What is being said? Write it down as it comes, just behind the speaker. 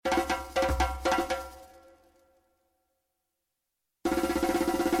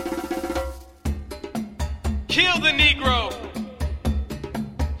Kill the Negro.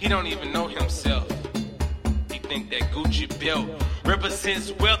 He don't even know himself. He think that Gucci belt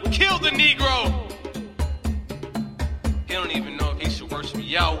represents wealth. Kill the Negro. He don't even know if he should worship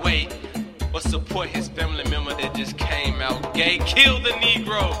Yahweh or support his family member that just came out gay. Kill the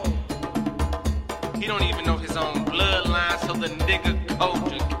Negro. He don't even know his own bloodline, so the nigga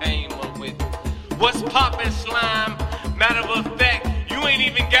culture came up with what's poppin' slime. Matter of fact, you ain't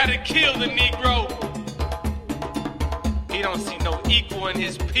even gotta kill the Negro. He don't see no equal in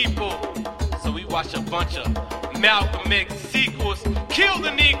his people, so we watch a bunch of Malcolm X sequels. Kill the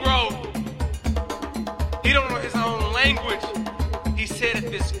Negro. He don't know his own language. He said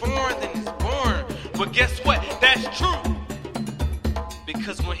if it's foreign, then it's born. But guess what? That's true.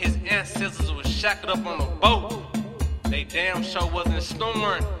 Because when his ancestors were shackled up on a boat, they damn sure wasn't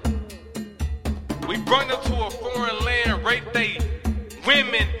snoring. We brought them to a foreign land, raped they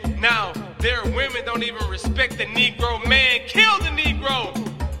women. Now their women don't even respect the Negro man. Kill the Negro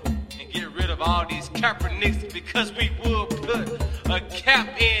and get rid of all these Kaepernicks, because we will put a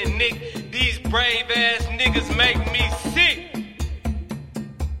cap in, Nick. These brave ass niggas make me sick.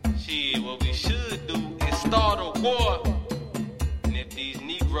 Shit, what we should do is start a war. And if these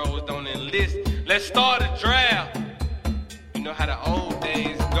Negroes don't enlist, let's start a draft. You know how the old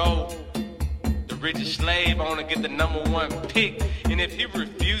days go. The richest slave owner get the #1 pick. And if he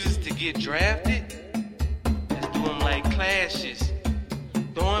refuses to get drafted, let's do him like clashes.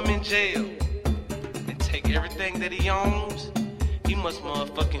 Throw him in jail and take everything that he owns. He must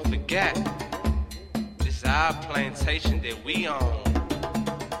motherfucking forget. This is our plantation that we own.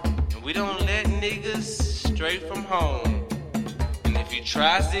 And we don't let niggas straight from home. And if he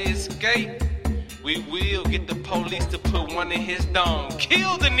tries to escape, we will get the police to put one in his dome.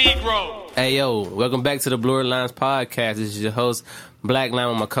 Kill the Negro. Hey, yo, welcome back to the Blurred Lines podcast. This is your host, Black Line,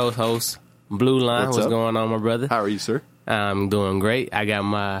 with my co-host, Blue Line. What's going on, my brother? How are you, sir? I'm doing great. I got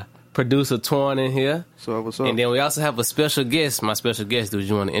my producer, Torn, in here. So what's up? And then we also have a special guest. My special guest, do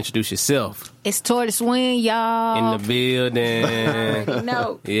you want to introduce yourself? It's Tortois Wind, y'all. In the building.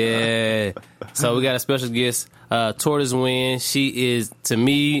 No. Yeah. So we got a special guest, Tortois Wind. She is, to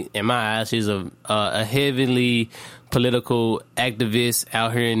me, in my eyes, she's a heavily political activist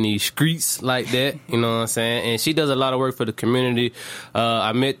out here in these streets like that. You know what I'm saying? And she does a lot of work for the community.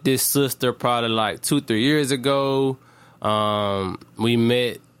 I met this sister probably like 2-3 years ago. We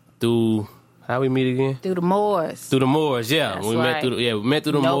met through, how we meet again? Through the Moors. Through the Moors, yeah. That's we right. met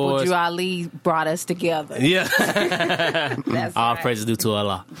through the Noble Moors. Drew Ali brought us together. Yeah. That's All right. praises due to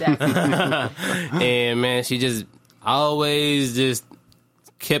Allah. That's right. And man, she just always just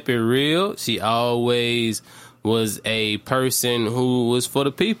kept it real. She always was a person who was for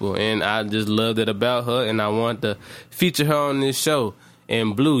the people, and I just loved it about her, and I want to feature her on this show.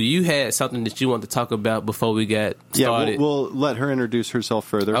 And Blue, you had something that you want to talk about before we got started. Yeah, we'll let her introduce herself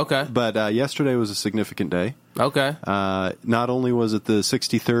further. Okay. But yesterday was a significant day. Okay. Not only was it the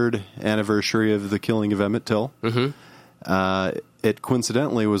 63rd anniversary of the killing of Emmett Till, it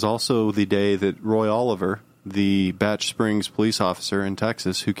coincidentally was also the day that Roy Oliver, the Batch Springs police officer in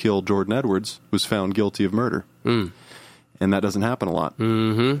Texas who killed Jordan Edwards, was found guilty of murder. And that doesn't happen a lot.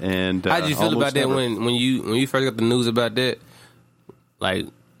 Mm-hmm. And how'd you feel about that never. when you first got the news about that? Like,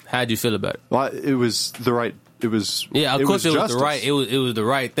 how'd you feel about it? Well, it was the right. It was. Yeah, of course it was justice. the right. It was the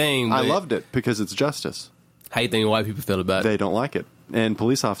right thing. I but loved it because it's justice. How you think white people feel about it? They don't like it, and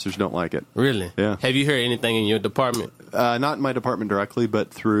police officers don't like it. Really? Yeah. Have you heard anything in your department? Not in my department directly,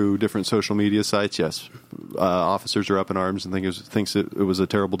 but through different social media sites. Yes, officers are up in arms and thinks it was a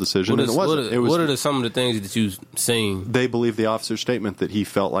terrible decision. And it wasn't. What are some of the things that you've seen? They believe the officer's statement that he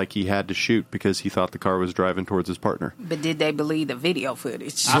felt like he had to shoot because he thought the car was driving towards his partner. But did they believe the video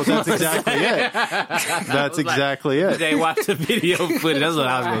footage? Well, that's exactly it. That's exactly it. They watch the video footage. That's what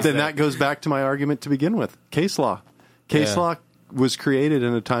I was going to say. Then that goes back to my argument to begin with. Case law. Case law was created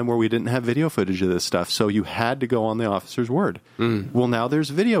in a time where we didn't have video footage of this stuff, so you had to go on the officer's word. Well, now there's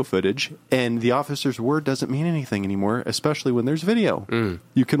video footage, and the officer's word doesn't mean anything anymore, especially when there's video.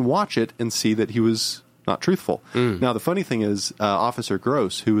 You can watch it and see that he was not truthful. Now, the funny thing is, Officer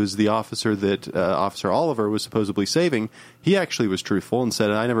Gross, who is the officer that Officer Oliver was supposedly saving, he actually was truthful and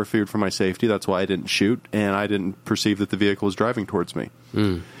said, I never feared for my safety, that's why I didn't shoot, and I didn't perceive that the vehicle was driving towards me.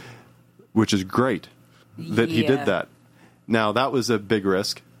 Which is great that he did that. Now, that was a big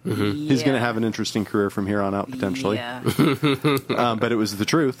risk. He's going to have an interesting career from here on out, potentially. Yeah. But it was the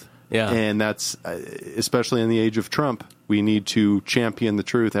truth. Yeah. And that's, especially in the age of Trump, we need to champion the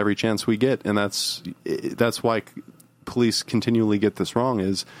truth every chance we get. And that's why police continually get this wrong,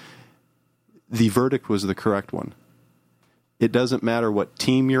 is the verdict was the correct one. It doesn't matter what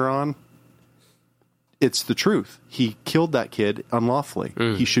team you're on. it's the truth. He killed that kid unlawfully.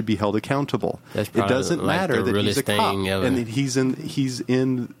 He should be held accountable. That's It probably, doesn't like, matter the that he's a realest cop thing ever. and that he's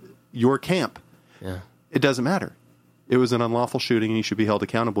in your camp. Yeah. It doesn't matter. It was an unlawful shooting, and he should be held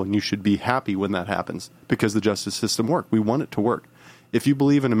accountable, and you should be happy when that happens because the justice system works. We want it to work. If you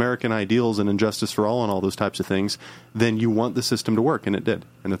believe in American ideals and injustice for all and all those types of things, then you want the system to work, and it did,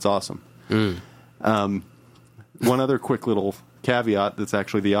 and it's awesome. One other quick little caveat that's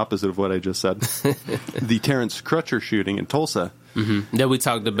actually the opposite of what I just said. The Terrence Crutcher shooting in Tulsa. That we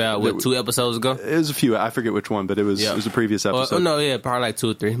talked about, 2 episodes ago? It was a few. I forget which one, but it was a previous episode. Probably like 2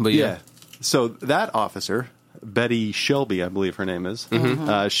 or 3. But yeah. So that officer, Betty Shelby, I believe her name is,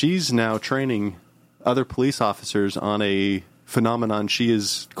 she's now training other police officers on a phenomenon she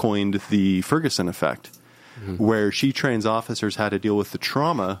has coined the Ferguson effect, where she trains officers how to deal with the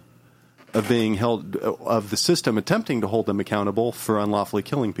trauma of being held, of the system attempting to hold them accountable for unlawfully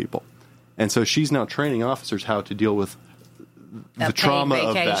killing people. And so she's now training officers how to deal with the trauma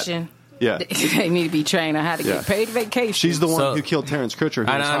of that. Yeah. They need to be trained on how to get paid vacation. She's the one who killed Terrence Crutcher,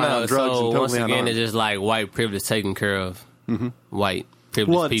 who was high on drugs and totally once again, unarmed. it's just like white privilege taken care of. White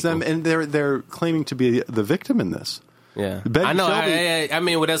privilege people. Them, and they're claiming to be the victim in this. Yeah, Betty I know. Shelby, I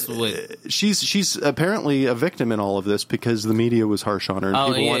mean, well, that's what she's apparently a victim in all of this because the media was harsh on her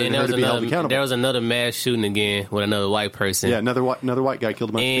and people wanted her to be held accountable. There was another mass shooting again with another white person. Yeah, another white guy killed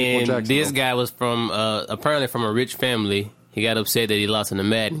a bunch of people in Jacksonville. This guy was from apparently from a rich family. He got upset that he lost in the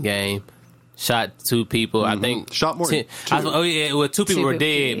Madden game. Shot 2 people. I think shot more. 10, 2 people were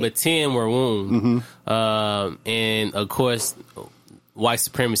dead, but 10 were wounded. And of course, white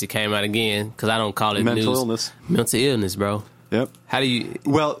supremacy came out again because I don't call it mental illness. Mental illness, bro. Yep. How do you?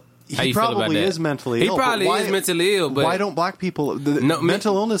 Well, he probably is mentally ill. He probably is mentally ill. But why don't black people?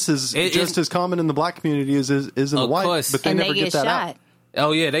 Mental illness is just as common in the black community as in the white. Course. But they never get that shot. out.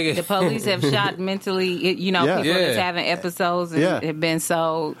 Oh yeah, they get the police have shot mentally. People that's having episodes and have been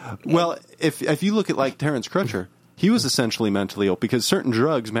so. Well, if you look at like Terrence Crutcher, he was essentially mentally ill because certain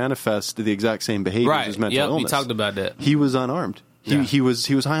drugs manifest the exact same behaviors as mental illness. We talked about that. He was unarmed. He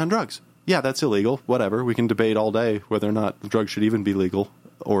was high on drugs. Yeah, that's illegal. Whatever. We can debate all day whether or not the drugs should even be legal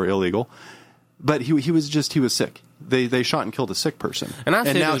or illegal. But he was sick. They shot and killed a sick person, and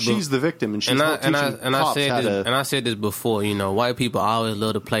now she's the victim, and she's teaching cops how to. And I said this before. White people always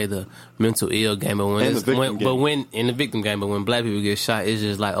love to play the mental ill game, but when in the victim game, but when black people get shot, it's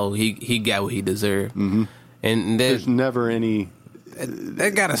just like, oh, he got what he deserved, and there's never any.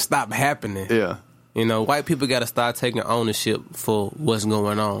 That gotta stop happening. Yeah. White people got to start taking ownership for what's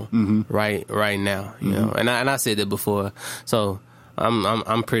going on right now. And I said that before, so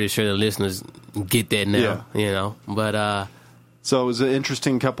I'm pretty sure the listeners get that now. Yeah. But so it was an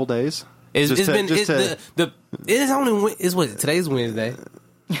interesting couple days. It's today's Wednesday.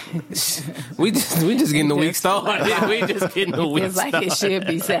 we just getting the week started. We just getting the week started. It's like it should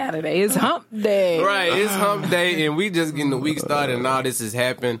be Saturday. It's hump day. Right, it's hump day, and we just getting the week started, and all this has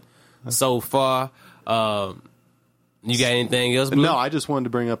happened so far. You got anything else, Blue? No, I just wanted to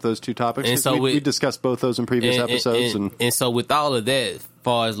bring up those 2 topics. And so we discussed both those in previous episodes. And so with all of that, as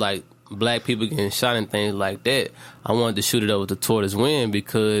far as like black people getting shot and things like that, I wanted to shoot it over to Tortois Wind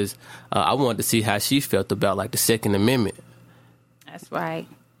because I wanted to see how she felt about like the Second Amendment. That's right.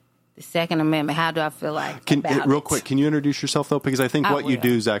 The Second Amendment. How do I feel like real quick, can you introduce yourself, though? Because I think what you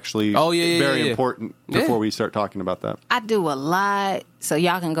do is actually very important before we start talking about that. I do a lot. So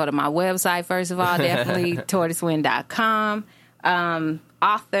y'all can go to my website, first of all, definitely, tortoiswind.com.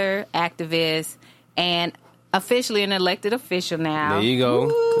 Author, activist, and officially an elected official now. There you go.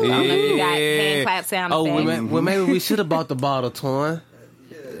 Woo! You got hand clap sound effects. Well, maybe we should have bought the bottle, Torn.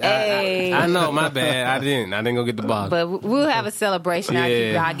 Hey. I know, my bad. I didn't go get the bottle. But we'll have a celebration.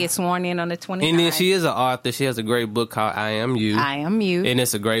 I get sworn in on the 29th. And then she is an author. She has a great book called I Am You. I Am You. And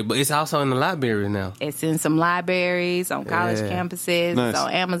it's a great book. It's also in the library now. It's in some libraries, on college campuses, nice.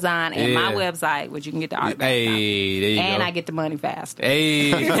 on Amazon, and my website, which you can get the art back. Hey, there you go. And I get the money faster.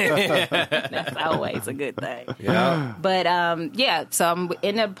 Hey. That's always a good thing. Yeah. But, so I'm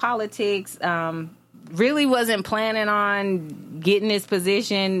into politics. Really wasn't planning on getting this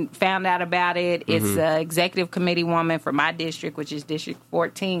position, found out about it. It's an executive committee woman for my district, which is District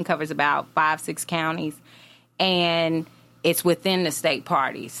 14, covers about 5-6 counties. And it's within the state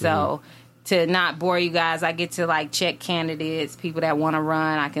party. So to not bore you guys, I get to like check candidates, people that want to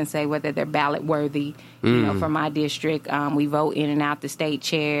run. I can say whether they're ballot worthy, for my district. We vote in and out the state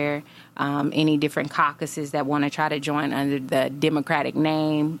chair. Any different caucuses that want to try to join under the Democratic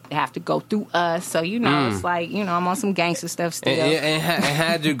name have to go through us. So, it's like, I'm on some gangster stuff still. And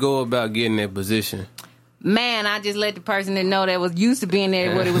how'd you go about getting that position? Man, I just let the person that know that was used to being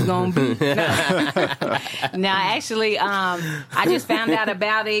there what it was going to be. No, actually, I just found out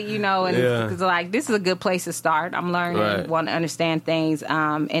about it, and it's like, this is a good place to start. I'm learning, want to understand things.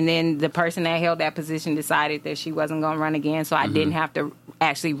 And then the person that held that position decided that she wasn't going to run again, so I didn't have to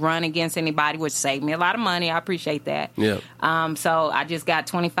actually run against anybody, which saved me a lot of money. I appreciate that. Yep. So I just got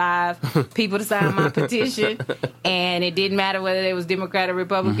 25 people to sign my petition, and it didn't matter whether they was Democrat or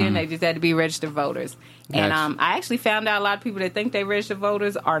Republican. They just had to be registered voters. And I actually found out a lot of people that think they registered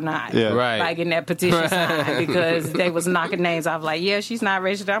voters are not. Yeah. Right. Like in that petition sign, because they was knocking names off like, yeah, she's not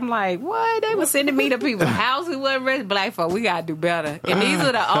registered. I'm like, what? They was sending me to people's house who wasn't registered. Black folk, we got to do better. And these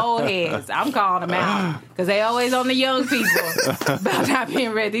are the old heads. I'm calling them out because they always on the young people about not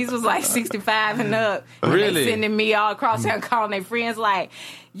being ready. These was like 65 and up. And Really? they sending me all across town calling their friends like,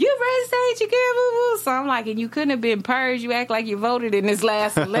 you registered, ain't you, girl? Boo-boo. So I'm like, and you couldn't have been purged. You act like you voted in this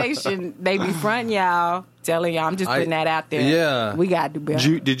last election. They be fronting y'all, telling y'all. I'm just putting that out there. Yeah. We got to do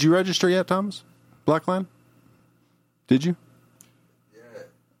better. Did you register yet, Thomas? Blackline? Did you?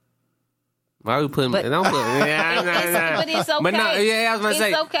 Why are we putting... But- don't put, But it's okay. But no, I was going to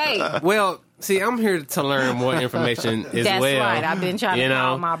say... It's okay. Well, see, I'm here to learn more information as That's well. right. I've been trying to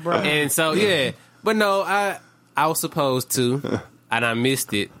call my brother. And so, yeah. But no, I was supposed to, and I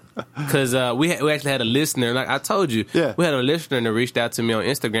missed it. Because we actually had a listener, like I told you, we had a listener that reached out to me on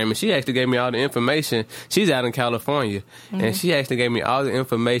Instagram, and she actually gave me all the information. She's out in California, and she actually gave me all the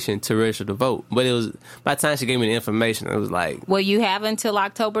information to register to vote. But it was, by the time she gave me the information, it was like... Well, you have until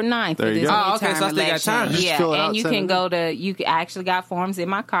October 9th for this Oh, okay, so I still got time. Just fill it out, and you send can it go to... I actually got forms in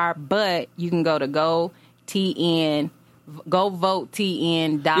my car, but you can go to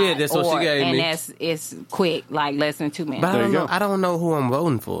GoVoteTN.org. Yeah, that's what she gave me. And it's quick, like less than 2 minutes. But There you go. I don't know who I'm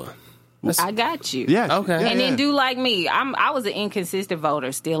voting for. I got you. Yeah. Okay. Yeah, And then yeah. do like me. I was an inconsistent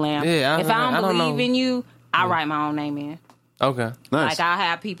voter, still am. Yeah, if I don't know. believe in you, I write my own name in. Okay. Nice. Like, I'll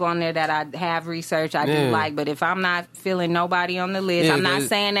have people on there that I have research, I Yeah. do like, but if I'm not feeling nobody on the list, Yeah, I'm not 'cause-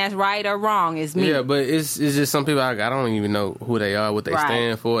 saying that's right or wrong. It's me. Yeah, but it's just some people I don't even know who they are, what they Right.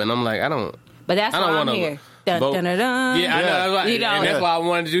 stand for, and I'm like, I don't But I don't why I'm wanna here. Dun, vote. dun, dun, dun. Yeah, I know. That's why, You know. and that's why I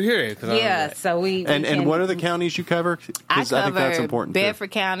wanted you here. 'Cause I was Yeah, like, so we And can, what are the counties you cover? I Because I think that's cover important, too.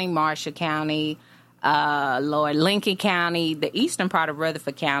 Bedford County, Marshall County, Lincoln County, the eastern part of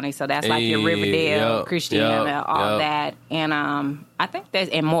Rutherford County. So that's like your Hey, Riverdale, yep, Christiana, yep, all yep. that. And I think that's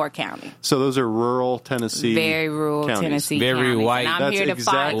in Moore County. So those are rural Tennessee. Very rural counties. Tennessee. Very counties. white. And I'm That's here to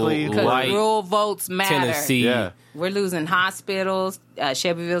exactly fight because white rural votes matter. Tennessee. Yeah. We're losing hospitals.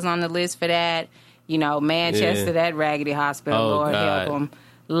 Shelbyville's on the list for that. Manchester, Yeah. that raggedy hospital. Oh, Lord God. help them.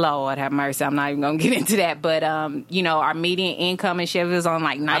 Lord have mercy. I'm not even going to get into that. But, our median income in Shelbyville's on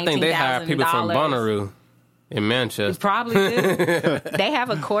like $19,000. I think they hire people from Bonnaroo in Manchester. Probably do. They have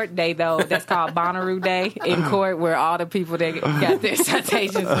a court day, though, that's called Bonnaroo Day in court, where all the people that got their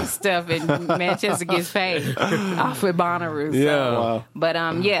citations and stuff in Manchester gets paid off with Bonnaroo. Yeah. So. Wow. But,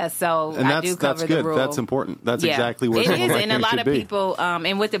 so And I do cover that's good. the rural. That's important. That's exactly what it someone is. like And a you lot should of be. people,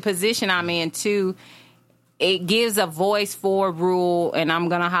 and with the position I'm in, too, it gives a voice for rural, and I'm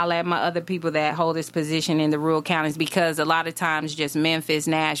going to holler at my other people that hold this position in the rural counties, because a lot of times just Memphis,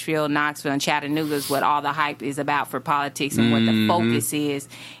 Nashville, Knoxville, and Chattanooga is what all the hype is about for politics and what the focus is.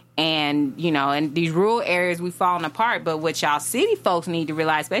 And, in these rural areas, we've fallen apart. But what y'all city folks need to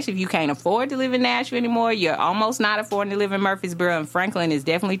realize, especially if you can't afford to live in Nashville anymore, you're almost not affording to live in Murfreesboro, and Franklin is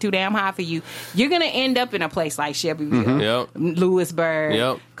definitely too damn high for you. You're going to end up in a place like Shelbyville, Yep. Lewisburg,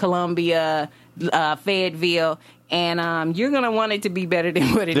 Yep. Columbia, Fayetteville, and you're going to want it to be better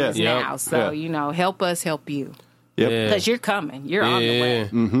than what it is Yep. now. So, Yeah. help us help you. Yep. Yeah. Because you're coming. You're on the way.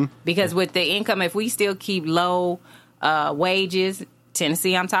 Mm-hmm. Because with the income, if we still keep low wages,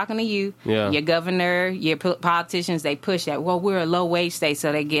 Tennessee, I'm talking to you. Yeah. Your governor, your politicians, they push that. Well, we're a low wage state,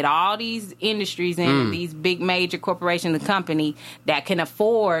 so they get all these industries in, these big major corporations, the company that can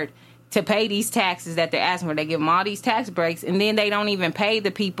afford to pay these taxes that they're asking for. They give them all these tax breaks, and then they don't even pay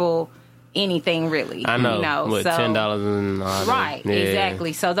the people anything really. I know. What, so, $10 and all that. right, Yeah.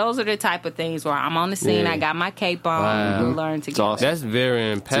 exactly. So those are the type of things where I'm on the scene. Yeah. I got my cape on. Wow. We'll learn together. awesome. That's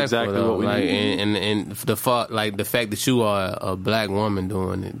very impactful. exactly though. what we like, need. And the fact that you are a black woman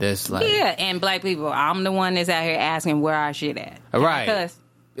doing it. That's like Yeah, and black people. I'm the one that's out here asking where our shit at. Right. Because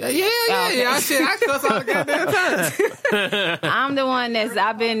yeah. Okay. I cuss all the goddamn time. I'm the one that's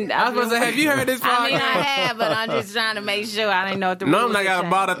I was supposed to have you heard this podcast? I mean, I have, but I'm just trying to make sure I didn't know what the No, rules I'm not got a are.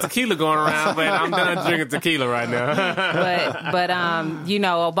 bottle of tequila going around, but I'm done drinking tequila right now. But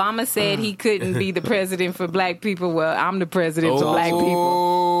Obama said he couldn't be the president for black people. Well, I'm the president for black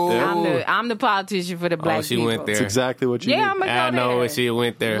people. I'm the politician for the black she people. went there. That's exactly what you Yeah, did. I'm gonna go I know there. when she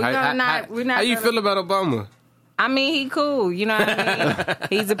went there. We're not How you gonna- feel about Obama? I mean, he cool. You know what I mean?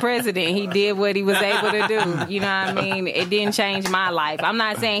 He's the president. He did what he was able to do. You know what I mean? It didn't change my life. I'm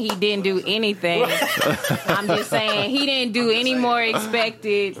not saying he didn't do anything. I'm just saying he didn't do any more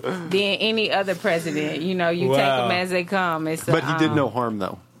expected than any other president. You know, you take them as they come. But he did no harm,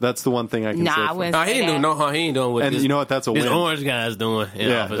 though. That's the one thing I can Nah, say. I for him. wouldn't No, he say ain't that. doing no harm. He ain't doing what And this, you know what? That's a this win. orange guy's doing. In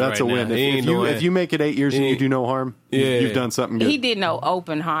Yeah, office that's right a win. now. He ain't If you make it 8 years and you do no harm, you've done something good. He did no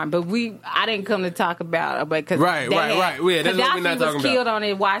open harm, but I didn't come to talk about it because Right. Yeah, that's what we're not Gaddafi talking was killed on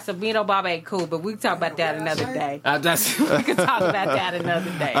his wife, so Vito Bob ain't cool, but we can talk about that another day. That's We can talk about that another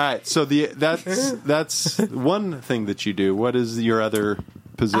day. All right, so that's one thing that you do. What is your other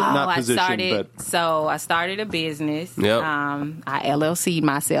position? Not position, I started a business. Yep. I LLC'd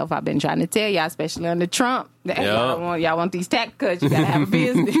myself. I've been trying to tell y'all, especially under Trump, that y'all want these tax cuts. You gotta have a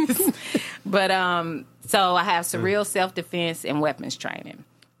business. But so I have surreal self-defense and weapons training,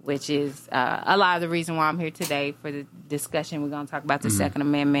 which is a lot of the reason why I'm here today for the discussion. We're going to talk about the Second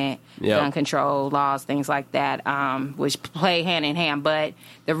Amendment, gun control laws, things like that, which play hand in hand. But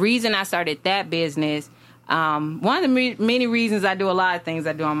the reason I started that business, one of the many reasons I do a lot of things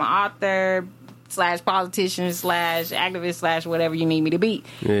I do. I'm an author / politician / activist / whatever you need me to be,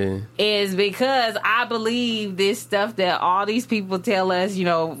 is because I believe this stuff that all these people tell us, you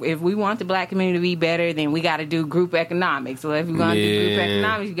know, if we want the black community to be better, then we got to do group economics. So if you're going to do group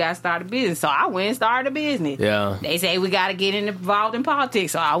economics, you got to start a business. So I went and started a business. Yeah. They say we got to get involved in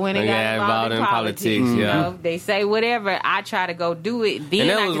politics. So I went and got involved in politics. You know, they say whatever. I try to go do it. Then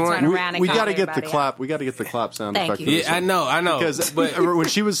I can turn around and we call got to get the everybody clap. out. We got to get the clap sound Thank effect. you. for this Yeah, one. I know. Because But when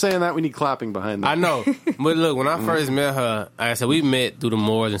she was saying that, we need clapping behind that. I know, but look, when I first met her, like I said, we met through the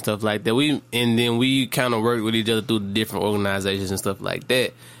Moors and stuff like that. And then we kind of worked with each other through the different organizations and stuff like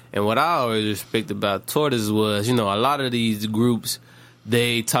that. And what I always respect about Tortoise was, you know, a lot of these groups,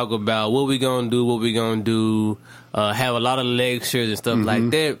 they talk about what we gonna do, have a lot of lectures and stuff like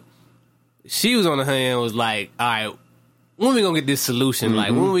that. She was on the hand was like, all right, when we gonna get this solution?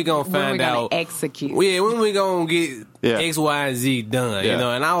 Like, when we gonna When we find gonna out? execute? Yeah, when we gonna get X, Y, and Z done? Yeah. You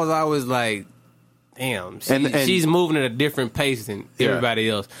know, and I was always like, damn, And she's moving at a different pace than everybody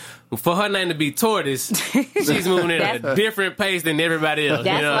else. For her name to be Tortoise, she's moving at a different pace than everybody else.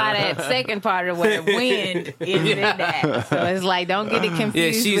 That's you know? why that second part of the word "wind" is in that. So it's like, don't get it confused.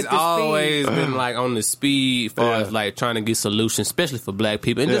 Yeah, she's with the always speed. been like on the speed far as like trying to get solutions, especially for black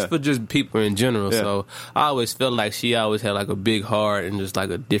people and just for just people in general. Yeah. So I always felt like she always had like a big heart and just like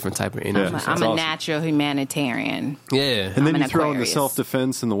a different type of energy. Yeah. So- I'm That's a awesome. natural humanitarian. yeah. And then I'm you an throw in the Aquarius.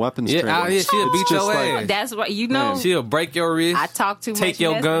 self-defense and the weapons Yeah, training. yeah, she'll beat It's your just like- ass. That's what you know. She'll break your wrist. I talk too take much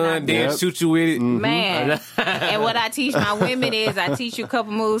your mess gun, when I then Yep. shoot you with it. Man, and what I teach my women is I teach you a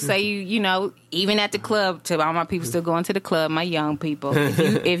couple moves. So you know, even at the club, to all my people still going to the club, my young people.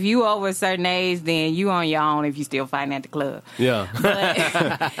 If you over a certain age, then you on your own. If you still fighting at the club, Yeah.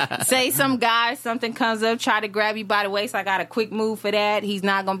 But say some guy, something comes up, try to grab you by the waist. I got a quick move for that. He's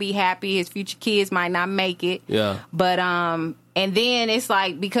not gonna be happy. His future kids might not make it. Yeah. But and then it's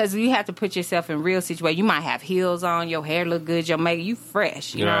like, because you have to put yourself in real situation. You might have heels on, your hair look good, your makeup, you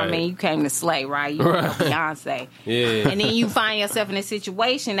fresh. You know what I Right. mean? You came to slay, right? You know, Beyonce. Yeah. And then you find yourself in a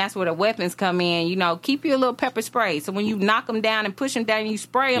situation, that's where the weapons come in. You know, keep your little pepper spray. So when you knock them down and push them down, you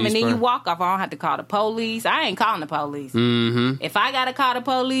spray them, You and then spray. you walk off. I don't have to call the police. I ain't calling the police. Mm-hmm. If I got to call the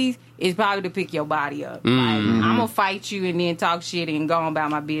police, it's probably to pick your body up. Like, I'm going to fight you and then talk shit and go on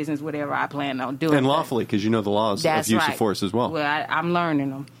about my business, whatever I plan on doing. And lawfully, because you know the laws That's of use right. of force as well. Well, I'm learning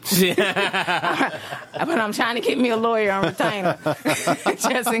them. But I'm trying to get me a lawyer on retainer.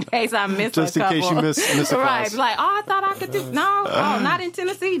 Just in case I miss Just a in couple. case you miss a Right. class. Like, oh, I thought I could do... No, not in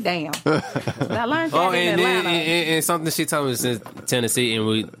Tennessee. Damn. I learned that Oh, in and Atlanta. and something she taught me since Tennessee, and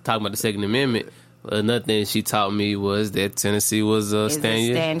we talking about the Second Amendment. Another thing she taught me was that Tennessee was It's a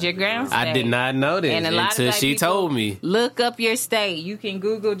stand. stand your ground state. I did not know that And a lot until of she people told me. Look up your state. You can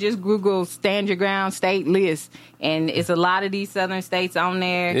just Google stand your ground state list. And it's a lot of these southern states on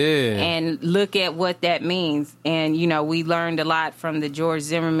there. Yeah. And look at what that means. And, you know, we learned a lot from the George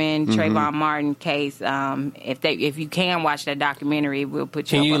Zimmerman, Trayvon Martin case. If you can watch that documentary, we'll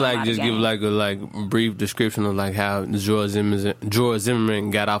put you Can up you on a like lot just of give game. like a brief description of like how George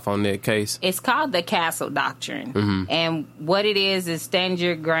Zimmerman got off on that case? It's called the Castle Doctrine. And what it is stand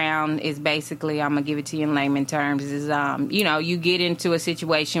your ground is basically, I'm going to give it to you in layman terms, is, you know, you get into a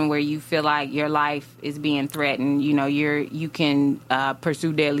situation where you feel like your life is being threatened. You know, you can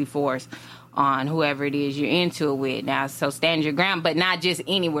pursue deadly force on whoever it is you're into it with. Now, so stand your ground, but not just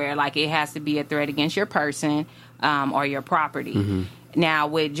anywhere. Like, it has to be a threat against your person or your property. Now,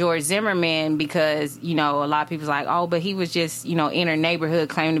 with George Zimmerman, because, a lot of people's like, oh, but he was just, in a neighborhood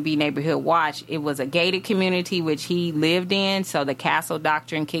claiming to be Neighborhood Watch. It was a gated community, which he lived in, so the Castle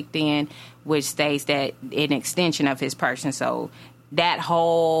Doctrine kicked in, which states that an extension of his person. So that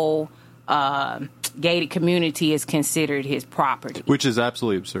whole gated community is considered his property. Which is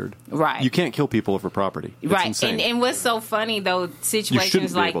absolutely absurd. Right. You can't kill people over property. It's right. insane. And what's so funny, though,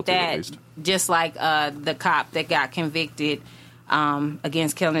 situations like that, just like the cop that got convicted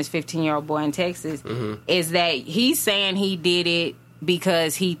against killing his 15-year-old boy in Texas, is that he's saying he did it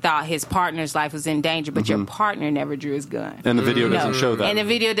because he thought his partner's life was in danger, but your partner never drew his gun. And the video doesn't show that. And the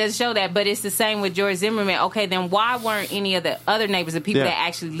video doesn't show that, but it's the same with George Zimmerman. Okay, then why weren't any of the other neighbors, the people that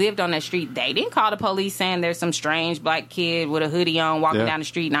actually lived on that street, they didn't call the police saying there's some strange black kid with a hoodie on walking down the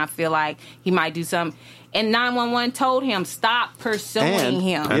street and I feel like he might do something. And 911 told him, stop pursuing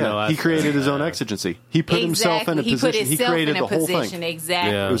him. Yeah, he created his own exigency. He put himself in a position. He created the whole thing.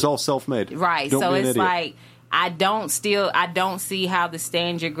 Exactly. It was all self-made. Right. So it's like, I don't see how the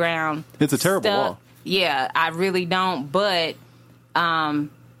stand your ground. It's a terrible law. Yeah, I really don't. But in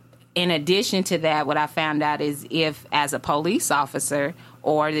addition to that, what I found out is if, as a police officer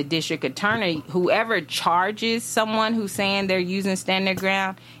or the district attorney, whoever charges someone who's saying they're using stand their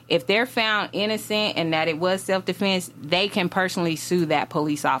ground, if they're found innocent and that it was self-defense, they can personally sue that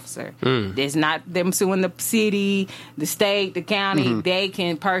police officer. It's not them suing the city, the state, the county. They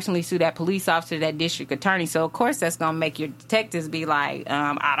can personally sue that police officer, that district attorney. So, of course, that's going to make your detectives be like,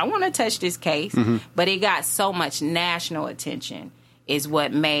 I don't want to touch this case. But it got so much national attention is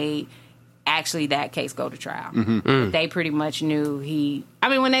what made actually that case go to trial. They pretty much knew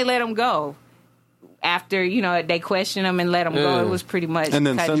when they let him go, after, they questioned him and let him go, it was pretty much and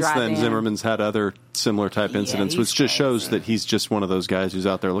then cut since dry then, Zimmerman's had other similar type incidents, which just shows that he's just one of those guys who's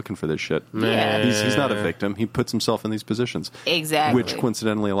out there looking for this shit. Yeah. He's not a victim. He puts himself in these positions. Exactly. Which,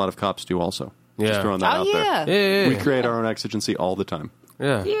 coincidentally, a lot of cops do also. Just throwing that out there. Yeah. We create our own exigency all the time.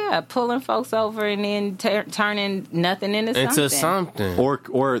 Yeah, pulling folks over and then turning nothing into something.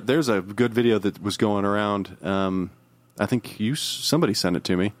 Or there's a good video that was going around. I think somebody sent it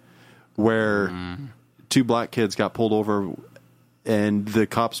to me, where two black kids got pulled over, and the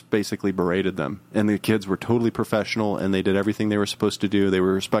cops basically berated them. And the kids were totally professional, and they did everything they were supposed to do. They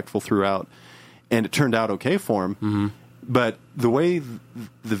were respectful throughout, and it turned out okay for them. But the way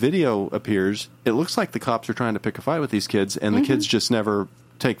the video appears, it looks like the cops are trying to pick a fight with these kids, and the kids just never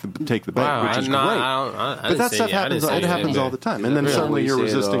take the bait, which is great. But that stuff happens. It happens all the time, and then suddenly you're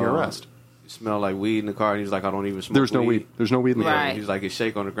resisting arrest. It smelled like weed in the car, and he's like, I don't even smoke There's no weed. There's no weed in the car. Right. He's like, it's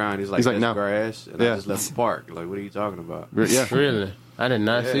shake on the ground. He's like, no. grass, and I just left the park. Like, what are you talking about? Yeah. Really? I did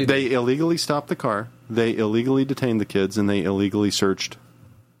not see that. They illegally stopped the car. They illegally detained the kids, and they illegally searched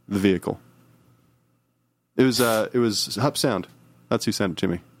the vehicle. It was Hup Sound. That's who sent it to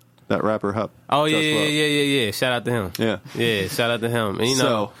me. That rapper Hup. Oh yeah. Shout out to him. Yeah. Shout out to him.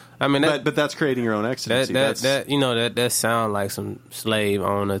 And but that's creating your own exigency. That sound like some slave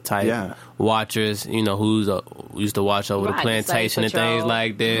owner type watchers. Who's used to watch over the plantation and things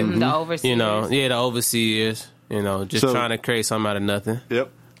like that. The overseers. The overseers. Just trying to create something out of nothing. Yep.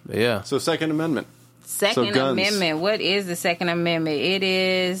 But yeah. So Second Amendment. Second Amendment. What is the Second Amendment? It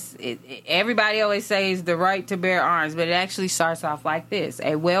is, everybody always says the right to bear arms, but it actually starts off like this.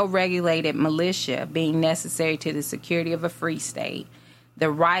 A well-regulated militia being necessary to the security of a free state. The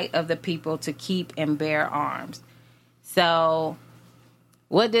right of the people to keep and bear arms. So,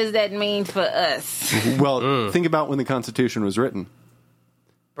 what does that mean for us? Well, think about when the Constitution was written.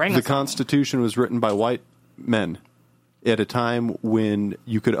 The Constitution was written by white men at a time when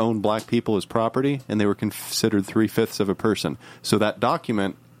you could own black people as property, and they were considered 3/5 of a person. So that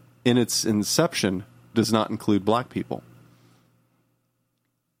document, in its inception, does not include black people.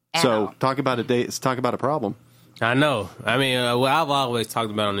 Ow. So talk about a problem. I know. I've always talked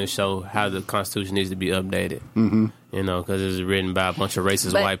about on this show how the Constitution needs to be updated. Because it's written by a bunch of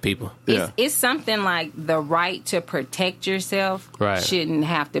racist white people. It's something like the right to protect yourself shouldn't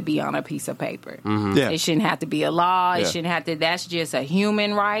have to be on a piece of paper. It shouldn't have to be a law. It shouldn't have to. That's just a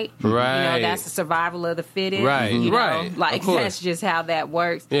human right. That's the survival of the fittest. Like that's just how that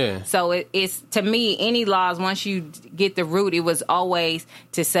works. So it's to me, any laws, once you get the root, it was always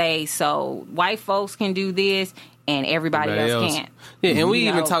to say, so white folks can do this and everybody else can't. Yeah, and we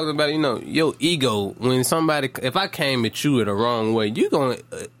even talked about, your ego. When if I came at you in the wrong way, you're going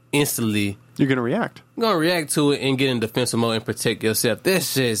to instantly... You're going to react. You're going to react to it and get in defensive mode and protect yourself.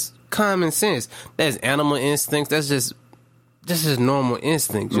 That's just common sense. That's animal instincts. That's just normal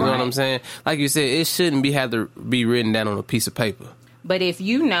instincts. You know what I'm saying? Like you said, it shouldn't have to be written down on a piece of paper. But if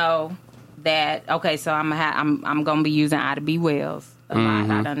you know that, okay, so I'm going to be using Ida B. Wells. a lot.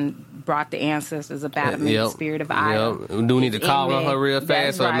 I done brought the ancestors about him in the spirit of Ida. Do we need to call on her real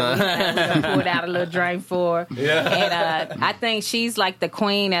fast or not? We pulled out a little drink for her. Yeah. And I think she's like the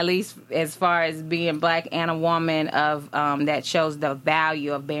queen, at least as far as being black and a woman of that shows the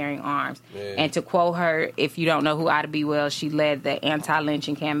value of bearing arms. Yeah. And to quote her, if you don't know who Ida B. Wells, she led the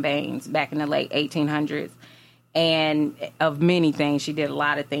anti-lynching campaigns back in the late 1800s. And of many things, she did a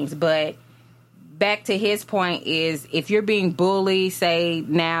lot of things. But back to his point is, if you're being bullied, say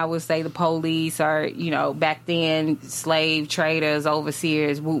now we'll say the police or, back then slave traders,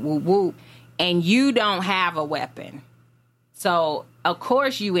 overseers, whoop, whoop, whoop, and you don't have a weapon. So, of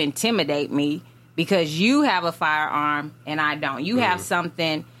course, you intimidate me because you have a firearm and I don't. You have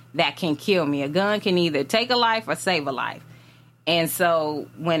something that can kill me. A gun can either take a life or save a life. And so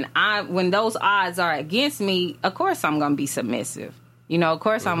when those odds are against me, of course I'm going to be submissive. Of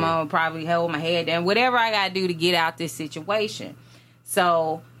course I'm going to probably hold my head down, whatever I got to do to get out this situation.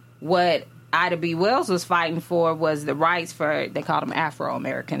 So what Ida B. Wells was fighting for was the rights for, they called them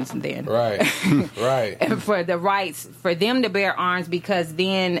Afro-Americans then. Right, right. And for the rights for them to bear arms, because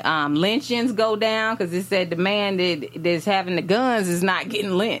then lynchings go down, because it said the man that's having the guns is not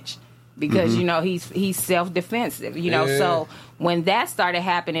getting lynched. Because, he's self-defensive, So when that started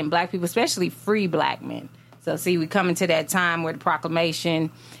happening, black people, especially free black men. So, see, we come into that time where the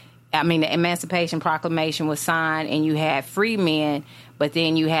Emancipation Proclamation was signed and you had free men, but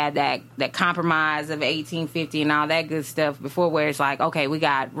then you had that compromise of 1850 and all that good stuff before, where it's like, okay, we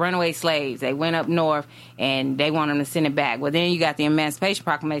got runaway slaves. They went up north and they want them to send it back. Well, then you got the Emancipation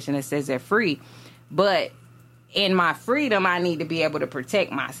Proclamation that says they're free. But in my freedom, I need to be able to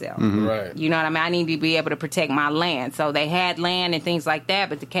protect myself. Right. You know what I mean? I need to be able to protect my land. So they had land and things like that,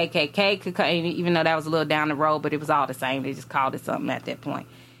 but the KKK could come, even though that was a little down the road, but it was all the same. They just called it something at that point.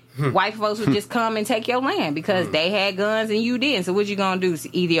 White folks would just come and take your land because they had guns and you didn't. So what you going to do?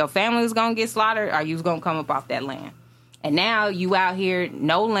 Either your family was going to get slaughtered or you was going to come up off that land. And now you out here,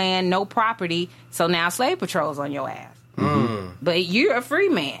 no land, no property, so now slave patrol's on your ass. But you're a free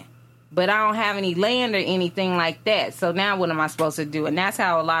man. But I don't have any land or anything like that. So now what am I supposed to do? And that's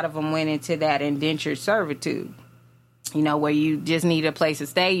how a lot of them went into that indentured servitude. Where you just need a place to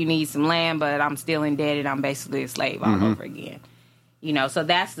stay. You need some land, but I'm still indebted. I'm basically a slave all over again. So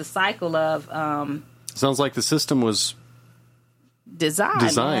that's the cycle of... Sounds like the system was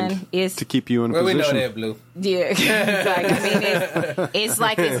designed is to keep you in position. We know that, Blue. Yeah. It's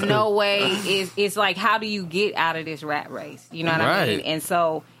like it's no way... It's like, how do you get out of this rat race? You know what I mean? And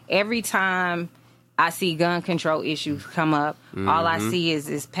so... Every time I see gun control issues come up, all I see is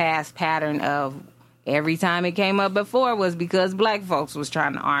this past pattern of every time it came up before was because black folks was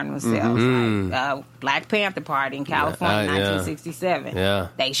trying to arm themselves. Like Black Panther Party in California, 1967. Yeah.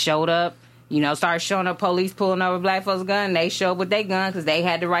 They showed up, started showing up police pulling over black folks' gun. They showed up with their gun because they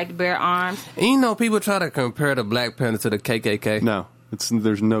had the right to bear arms. And people try to compare the Black Panther to the KKK. No.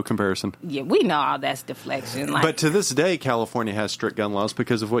 There's no comparison. Yeah, we know all that's deflection. But to this day, California has strict gun laws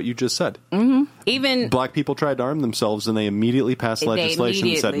because of what you just said. Even black people tried to arm themselves, and they immediately passed legislation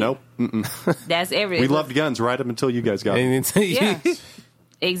that said, nope. That's everything. We loved guns right up until you guys got them. Yeah.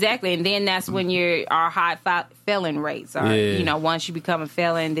 Exactly, and then that's when our high felon rates are. Once you become a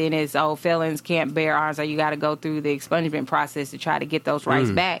felon, then it's felons can't bear arms, or you got to go through the expungement process to try to get those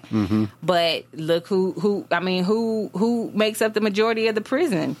rights back. But look who makes up the majority of the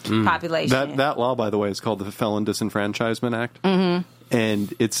prison population. That law, by the way, is called the Felon Disenfranchisement Act,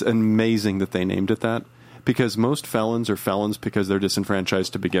 and it's amazing that they named it that. Because most felons are felons because they're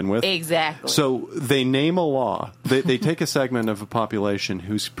disenfranchised to begin with. Exactly. So they name a law. They take a segment of a population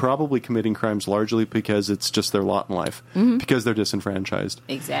who's probably committing crimes largely because it's just their lot in life, because they're disenfranchised.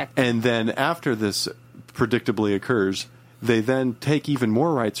 Exactly. And then after this predictably occurs, they then take even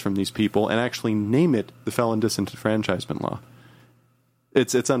more rights from these people and actually name it the Felon Disenfranchisement Law.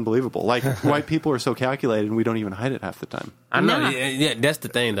 It's unbelievable. Like, white people are so calculated, and we don't even hide it half the time. I know. Yeah, that's the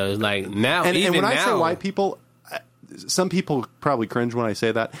thing, though. It's like now, and when I say white people, some people probably cringe when I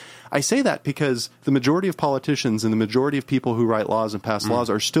say that. I say that because the majority of politicians and the majority of people who write laws and pass laws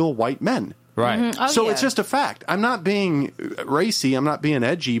are still white men. Right. So it's just a fact. I'm not being racy. I'm not being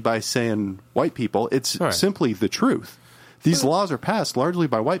edgy by saying white people. It's simply the truth. These laws are passed largely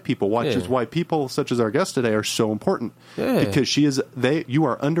by white people, which is why people such as our guest today are so important. Because you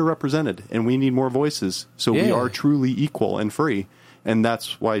are underrepresented, and we need more voices. So we are truly equal and free, and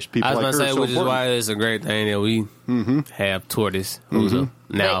that's why people like her are so important. Which is why it's a great thing that we have Tortois, who's a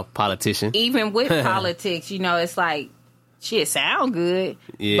now politician. Even with politics, it's like, shit sound good,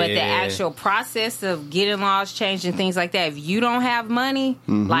 but the actual process of getting laws changed and things like that, if you don't have money,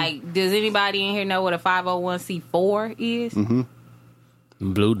 like, does anybody in here know what a 501c4 is?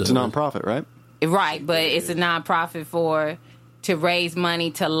 Blue does. It's a nonprofit, right? Right, but it's a nonprofit to raise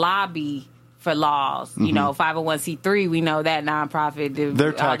money to lobby for laws. You know, 501c3, we know that nonprofit.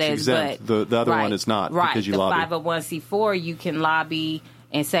 They're tax exempt. The other one is not because you lobby. The 501c4, you can lobby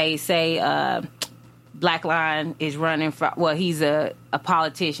and say Blackline is running for, well, he's a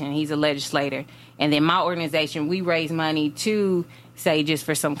politician, he's a legislator. And then my organization, we raise money to say just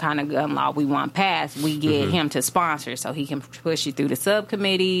for some kind of gun law we want passed. We get him to sponsor so he can push it through the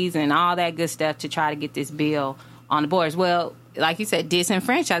subcommittees and all that good stuff to try to get this bill on the boards. Well, like you said,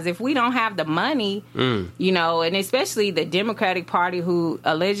 disenfranchised. If we don't have the money, you know, and especially the Democratic Party who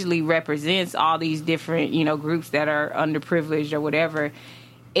allegedly represents all these different, you know, groups that are underprivileged or whatever,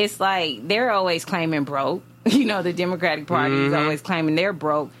 it's like they're always claiming broke. You know, the Democratic Party is always claiming they're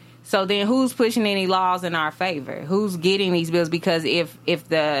broke. So then who's pushing any laws in our favor? Who's getting these bills? Because if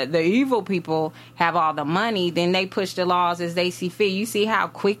the evil people have all the money, then they push the laws as they see fit. You see how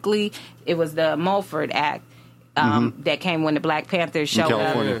quickly it was the Mulford Act that came when the Black Panthers showed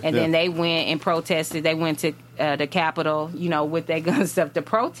up. And then they went and protested. They went to the Capitol, you know, with their gun stuff to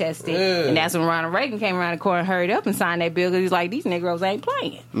protest it. And that's when Ronald Reagan came around the corner, hurried up and signed that bill because he's like, these Negroes ain't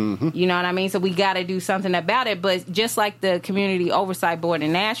playing. You know what I mean? So we got to do something about it. But just like the Community Oversight Board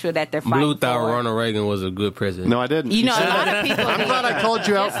in Nashville that they're fighting Blue thought for. Ronald Reagan was a good president. No, I didn't. You know, a lot of people. I'm glad I called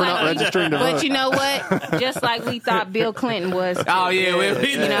you out for not registering to vote. But you know what? Just like we thought Bill Clinton was. Oh, yeah.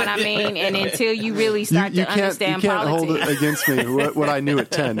 You know what I mean? And until you really start to understand you can't politics. hold it against me what I knew at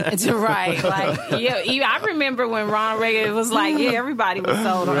 10. Right. Like, yeah, I remember when Ronald Reagan was like, everybody was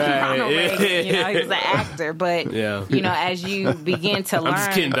sold on Ronald Reagan. You know, he was an actor. But, you know, as you begin to learn. I'm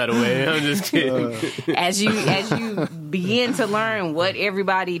just kidding, by the way. I'm just kidding. As you begin to learn what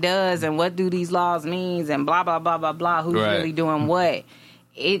everybody does and what do these laws mean and blah, blah, blah, blah, blah, who's really doing what.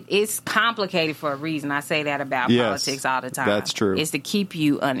 It's complicated for a reason. I say that about politics all the time. That's true. It's to keep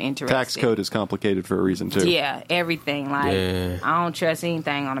you uninterested. Tax code is complicated for a reason, too. Yeah, everything. Like, I don't trust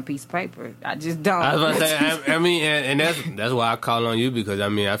anything on a piece of paper. I just don't. I was about to say, I mean, and that's why I call on you, because, I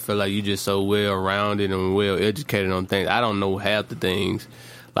mean, I feel like you just so well-rounded and well-educated on things. I don't know half the things,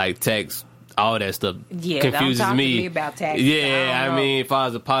 like tax, all that stuff confuses don't talk me. To me about taxes. Yeah, I mean, as far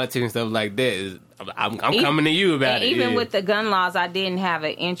as the politics and stuff like that, I'm coming to you about it. Even with the gun laws, I didn't have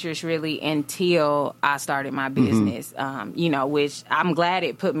an interest really until I started my business, you know, which I'm glad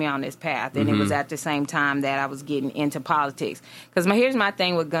it put me on this path. And it was at the same time that I was getting into politics. Because here's my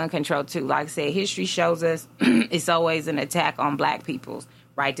thing with gun control, too. Like I said, history shows us it's always an attack on black people's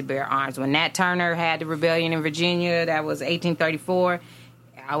right to bear arms. When Nat Turner had the rebellion in Virginia, that was 1834.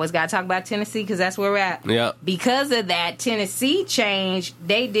 I always got to talk about Tennessee because that's where we're at. Yep. Because of that, Tennessee changed.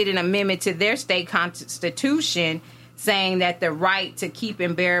 They did an amendment to their state constitution saying that the right to keep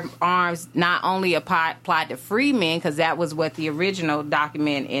and bear arms not only applied to free men, because that was what the original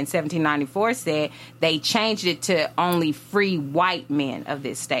document in 1794 said. They changed it to only free white men of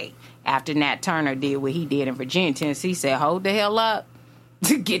this state. After Nat Turner did what he did in Virginia, Tennessee said, hold the hell up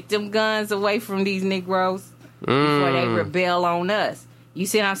to get them guns away from these Negroes before they rebel on us. You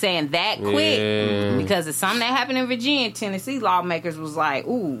see what I'm saying? That quick. Because of something that happened in Virginia, Tennessee lawmakers was like,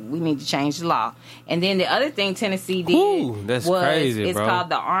 ooh, we need to change the law. And then the other thing Tennessee did that's crazy, it's bro. called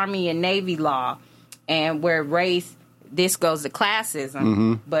the Army and Navy law. And where race, this goes to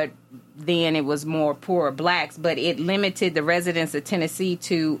classism, but then it was more poor blacks, but it limited the residents of Tennessee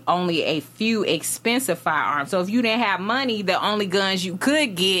to only a few expensive firearms. So if you didn't have money, the only guns you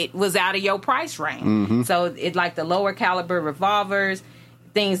could get was out of your price range. So it like the lower caliber revolvers,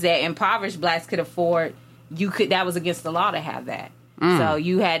 things that impoverished blacks could afford, that was against the law to have that. So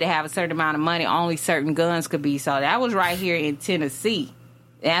you had to have a certain amount of money. Only certain guns could be. So that was right here in Tennessee.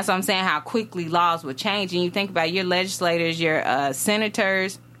 And that's what I'm saying, how quickly laws would change. And you think about your legislators, your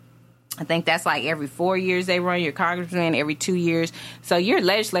senators. I think that's like every 4 years they run, your congressman every 2 years. So your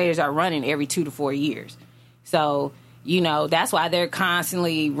legislators are running every 2 to 4 years. So, you know, that's why they're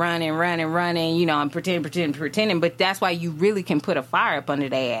constantly running, you know, and pretending. But that's why you really can put a fire up under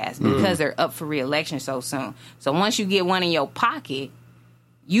their ass because they're up for re-election so soon. So once you get one in your pocket,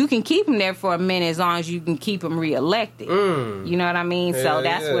 you can keep them there for a minute as long as you can keep them reelected. You know what I mean? So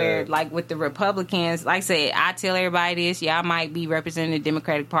that's where, like with the Republicans, like I said, I tell everybody this, I might be representing the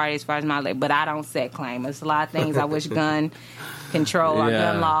Democratic Party as far as my, but I don't set claim. There's a lot of things I wish gun control or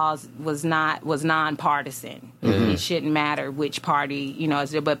gun laws was nonpartisan. It shouldn't matter which party, you know,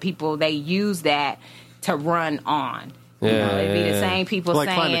 but people, they use that to run on. It'd be the same people like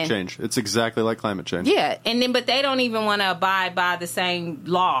saying climate change. It's exactly like climate change. Yeah, and then but they don't even want to abide by the same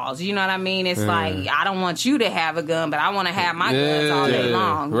laws. You know what I mean? It's like I don't want you to have a gun, but I want to have my guns all day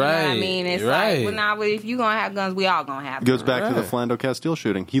long. You know what I mean? It's like, well, now if you gonna have guns, we all gonna have. Goes back to the Philando Castile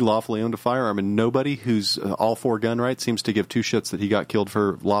shooting. He lawfully owned a firearm, and nobody who's all for gun rights seems to give two shits that he got killed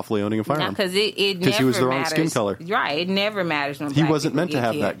for lawfully owning a firearm. Because it never he was the wrong matters. skin color. Right? It never matters when He black wasn't people meant to get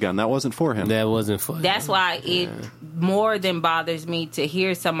have killed. that gun. That wasn't for him. That wasn't for him. That's why it more than bothers me to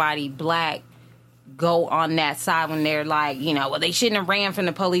hear somebody black go on that side when they're like, well, they shouldn't have ran from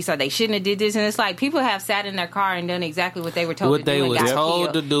the police or they shouldn't have did this. And it's like people have sat in their car and done exactly what they were told to do and got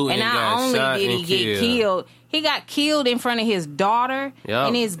killed. And not only did he get killed, he got killed in front of his daughter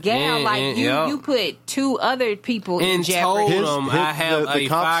and his gal. You put two other people in jeopardy. And told him, I have a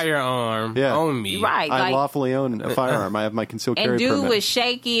firearm on me. Right. I lawfully own a firearm. I have my concealed carry permit. And dude was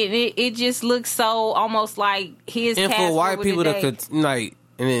shaky, and it just looked so almost like his and for white people that could, and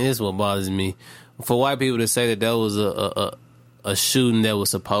this is what bothers me, for white people to say that was a shooting that was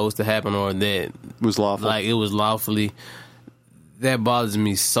supposed to happen or that was lawful, like it was lawfully, that bothers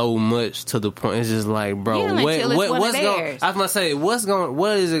me so much to the point. It's just like, bro, what's going? I was gonna say,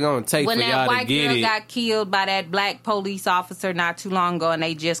 what is it gonna take for y'all to get it? When that white girl got killed by that black police officer not too long ago, and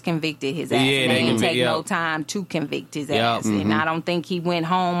they just convicted his ass. Yeah, they didn't take no time to convict his ass, and I don't think he went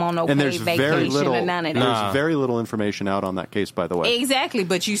home on no paid vacation or none of that. There's very little information out on that case, by the way. Exactly,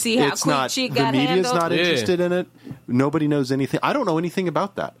 but you see how quick shit got handled. The media's not interested in it. Nobody knows anything. I don't know anything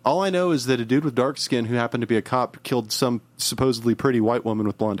about that. All I know is that a dude with dark skin who happened to be a cop killed some supposedly pretty white woman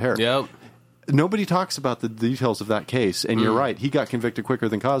with blonde hair. Yep. Nobody talks about the details of that case, and you're right. He got convicted quicker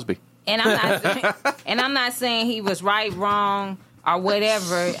than Cosby. And I'm not saying he was right, wrong, or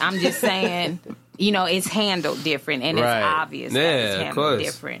whatever. I'm just saying, it's handled different, and it's obvious that it's handled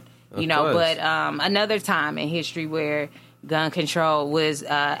different. But another time in history where gun control was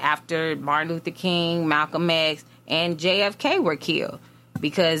after Martin Luther King, Malcolm X, and JFK were killed.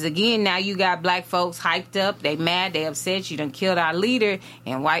 Because again, now you got black folks hyped up, they mad, they upset, you done killed our leader,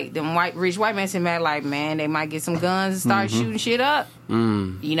 and rich white men say, like, man, they might get some guns and start shooting shit up.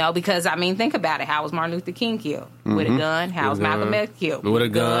 Because think about it. How was Martin Luther King killed? With a gun. How was Malcolm X killed? With a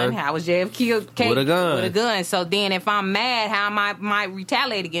gun. How was JFK killed? With a gun. With a gun. So then if I'm mad, how am I might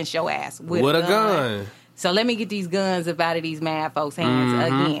retaliate against your ass? With a gun. So let me get these guns up out of these mad folks' hands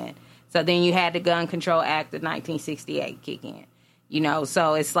again. So then you had the Gun Control Act of 1968 kick in.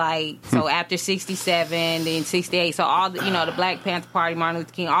 So it's like, after 67, then 68, so all the, the Black Panther Party, Martin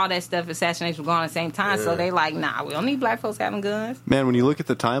Luther King, all that stuff, assassinations were going on at the same time, so they like, nah, we don't need black folks having guns. Man, when you look at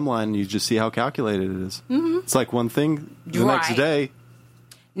the timeline, you just see how calculated it is. It's like one thing the next day.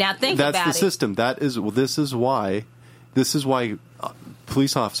 Now think about it. That's the system. This is why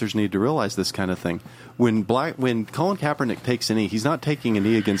police officers need to realize this kind of thing. When Colin Kaepernick takes a knee, he's not taking a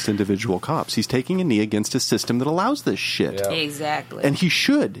knee against individual cops. He's taking a knee against a system that allows this shit. Yep. Exactly. And he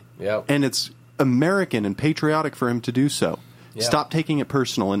should. Yep. And it's American and patriotic for him to do so. Yep. Stop taking it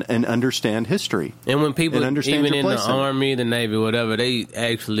personal and understand history. And when people, even in the Army, the Navy, whatever, they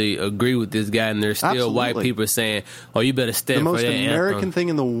actually agree with this guy, and there's still white people saying, "Oh, you better stand for that anthem." The most American thing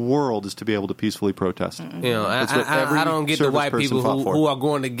in the world is to be able to peacefully protest. I don't get the white people who are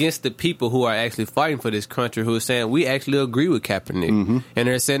going against the people who are actually fighting for this country, who are saying we actually agree with Kaepernick, and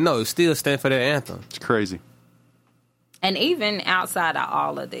they're saying no, still stand for that anthem. It's crazy. And even outside of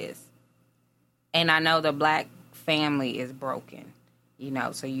all of this, and I know the black family is broken,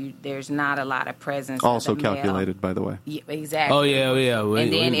 so there's not a lot of presence. Also calculated, by the way. Yeah, exactly. Oh yeah.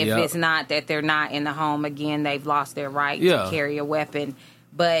 And then if it's not that they're not in the home again, they've lost their right to carry a weapon.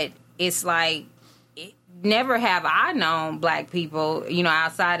 But it's like, never have I known black people,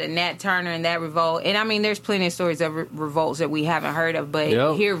 outside of Nat Turner and that revolt. And there's plenty of stories of revolts that we haven't heard of,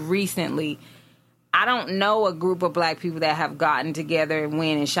 but here recently, I don't know a group of black people that have gotten together and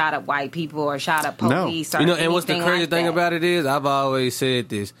went and shot up white people or shot up police. No. And what's the crazy thing about it is, I've always said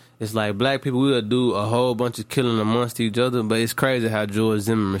this, it's like black people will do a whole bunch of killing amongst each other, but it's crazy how George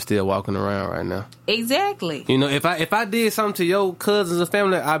Zimmerman still walking around right now. Exactly. If I did something to your cousins or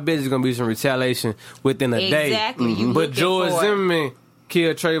family, I bet there's going to be some retaliation within a day. Exactly. But George Zimmerman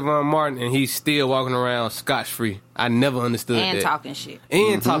killed Trayvon Martin, and he's still walking around scotch-free. I never understood that. And talking shit.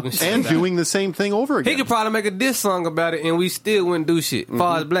 And doing the same thing over again. He could probably make a diss song about it, and we still wouldn't do shit. As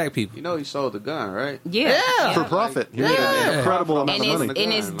far as black people. He sold the gun, right? Yeah. For profit. He made an incredible amount of money.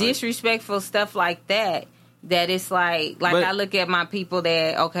 And it's disrespectful stuff like that it's like I look at my people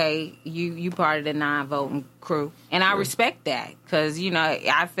that, okay, you part of the non-voting crew. And I respect that because,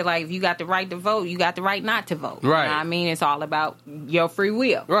 I feel like if you got the right to vote, you got the right not to vote. Right. You know what I mean? It's all about your free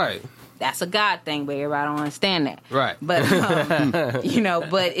will. Right. that's a God thing, but everybody don't understand that. Right. But,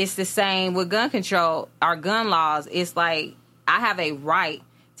 but it's the same with gun control. Our gun laws, it's like, I have a right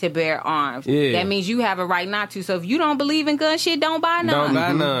to bear arms. Yeah. That means you have a right not to. So if you don't believe in gun shit, don't buy none. Don't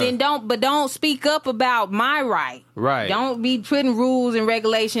buy none. Then don't speak up about my right. Right. Don't be putting rules and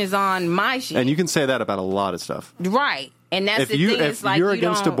regulations on my shit. And you can say that about a lot of stuff. Right. And that's the thing. If you're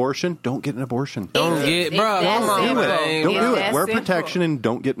against abortion, don't get an abortion. Don't get, bro. Don't do it. Don't do it. Wear simple. protection and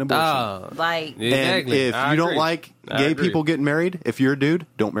don't get an abortion. Like, And exactly. if I you don't agree. like I gay agree. people getting married, if you're a dude,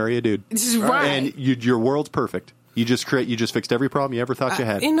 don't marry a dude. this is right. And your world's perfect. You just fixed every problem you ever thought you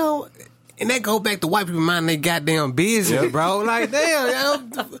had. You know, and that go back to white people minding their goddamn business, Yep. bro. Like, damn,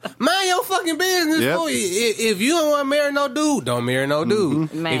 mind your fucking business. Yep. Fool. If you don't want to marry no dude, don't marry no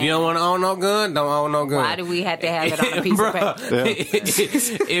dude. Man. If you don't want to own no gun, don't own no gun. Why do we have to have it on a piece Bro, of paper?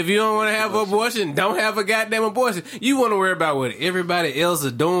 if you don't want to have an abortion, don't have a goddamn abortion. You want to worry about what everybody else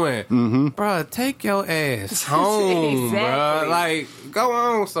is doing. Bro, take your ass home, Exactly. bro. Like, go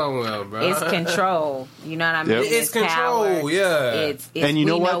on somewhere, bro. It's control. You know what I mean? Yep. It's control, power. yeah. It's And you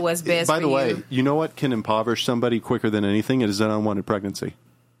know we what? know what's best By for the way, you. you know what can impoverish somebody quicker than anything? It is an unwanted pregnancy.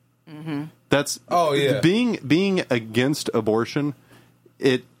 That's being against abortion.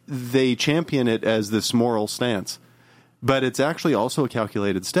 They champion it as this moral stance, but it's actually also a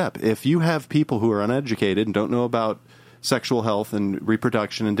calculated step. If you have people who are uneducated and don't know about sexual health and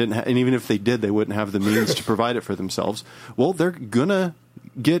reproduction and and even if they did, they wouldn't have the means to provide it for themselves. Well, they're gonna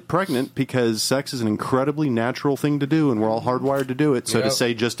get pregnant because sex is an incredibly natural thing to do, and we're all hardwired to do it. So to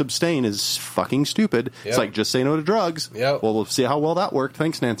say just abstain is fucking stupid. It's like just say no to drugs. Yep. Well, we'll see how well that worked.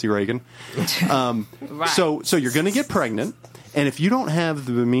 Thanks, Nancy Reagan. Right. So you're going to get pregnant, and if you don't have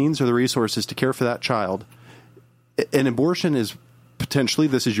the means or the resources to care for that child, an abortion is potentially,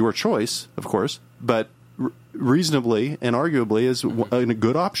 this is your choice, of course, but reasonably and arguably is a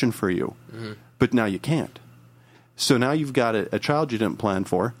good option for you. But now you can't. So now you've got a child you didn't plan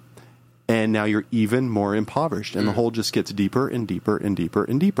for, and now you're even more impoverished, and the hole just gets deeper and deeper and deeper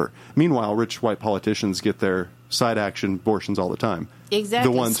and deeper. Meanwhile, rich white politicians get their side action abortions all the time.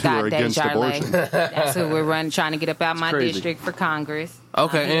 Exactly. The ones Scott who are against Desjardins. abortion. That's who we're trying to get up out my crazy. district for Congress.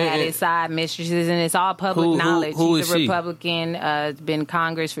 Okay, He and- had his side mistresses, and it's all public Who knowledge. is He's a she? Republican. Been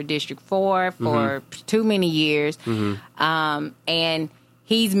Congress for District 4 for too many years. And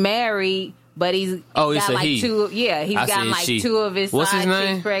he's married, but he's It's got a like he. two. Yeah, he's I got said like she. two of his What's his side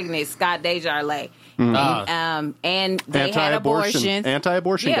name? chicks pregnant. Scott Desjardins. Ah. And they had abortions.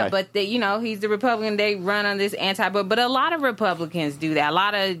 Anti-abortion Yeah, guy. but he's the Republican. They run on this but a lot of Republicans do that. A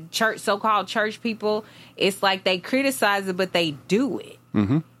lot of so-called church people, it's like they criticize it, but they do it.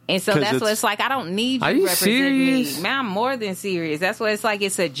 Mm-hmm. And so 'Cause that's what it's- it's like. I don't need you Are to you represent serious? me. Man, I'm more than serious. That's what it's like.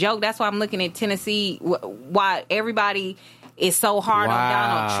 It's a joke. That's why I'm looking at Tennessee. Why everybody is so hard on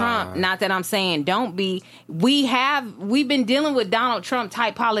Donald Trump. Not that I'm saying don't be. We've been dealing with Donald Trump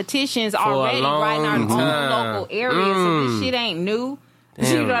type politicians already right in our own time. local areas. So this shit ain't new.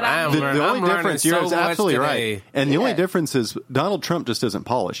 You know what I mean? The I'm only learning difference, so you're much absolutely today. right. And the only Yeah. difference is Donald Trump just isn't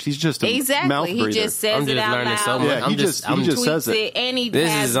polished. He's just a mouth Exactly. breather. He just says I'm it just out learning loud. so much. Yeah, he just tweets says it. and he This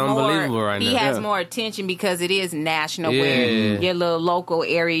has is unbelievable more, right He now. has Yeah. more attention because it is national. Yeah. Where your little local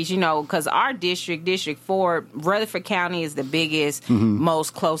areas, because our district, District 4, Rutherford County is the biggest,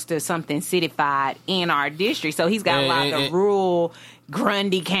 most close to something cityfied in our district. So he's got a lot of rural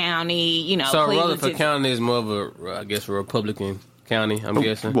Grundy County. So Cleveland Rutherford to- County is more of a Republican county, I'm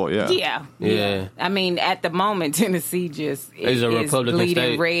guessing. Well, yeah. Yeah. I mean, at the moment, Tennessee just Is a Republican bleeding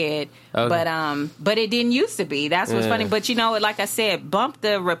state. red. Okay. But it didn't used to be. That's what's Yeah. funny. But like I said, bump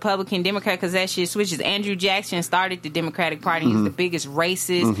the Republican Democrat because that shit switches. Andrew Jackson started the Democratic Party. He's the biggest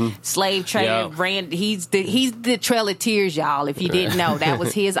racist slave trader. Yeah. He's the Trail of Tears, y'all. If you didn't know, that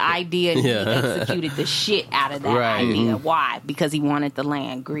was his idea. And Yeah. he executed the shit out of that Right. idea. Why? Because he wanted the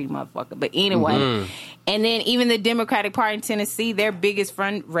land. Greedy motherfucker. But anyway. And then even the Democratic Party in Tennessee, their biggest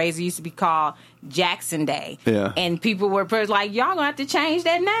fundraiser used to be called Jackson Day. Yeah. And people were like, y'all gonna have to change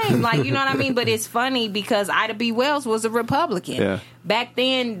that name. Like, you know what I mean? But it's funny because Ida B. Wells was a Republican. Yeah. Back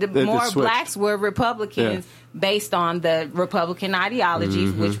then, the They more switched. blacks were Republicans based on the Republican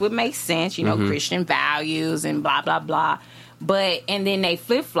ideologies, which would make sense, Christian values and blah, blah, blah. And then they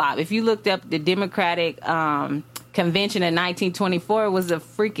flip-flop. If you looked up the Democratic convention in 1924, it was a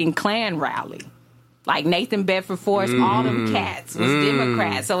freaking Klan rally. Like Nathan Bedford Forrest, all them cats was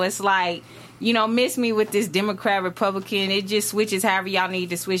Democrats. So it's like, miss me with this Democrat, Republican. It just switches however y'all need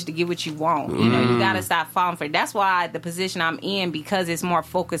to switch to get what you want. You got to stop falling for it. That's why the position I'm in, because it's more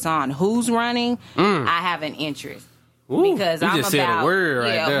focused on who's running, I have an interest. because you I'm just about said a word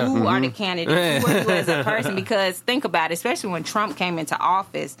right there. who are the candidates, who are you as a person? Because think about it, especially when Trump came into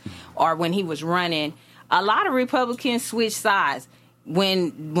office or when he was running, a lot of Republicans switched sides.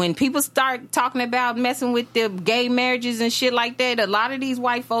 When people start talking about messing with the gay marriages and shit like that, a lot of these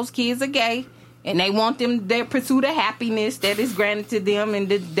white folks' kids are gay. And they want them their pursuit of happiness that is granted to them in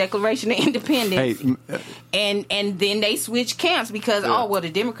the Declaration of Independence. Hey, and then they switch camps because, the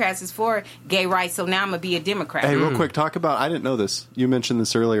Democrats is for gay rights, so now I'm going to be a Democrat. Hey, real quick, talk about, I didn't know this. You mentioned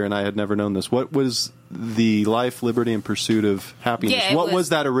this earlier, and I had never known this. What was the life, liberty, and pursuit of happiness? Yeah, what was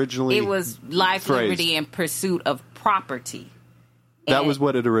that originally? It was life, phrased? liberty, and pursuit of property. That was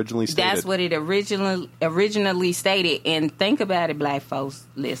what it originally stated. That's what it originally stated. And think about it, black folks,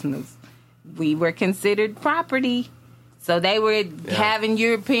 listeners. We were considered property. So they were having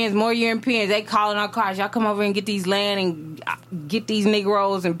more Europeans. They calling our cars, y'all come over and get these land and get these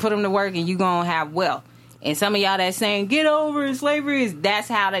Negroes and put them to work and you going to have wealth. And some of y'all that's saying, get over it, slavery that's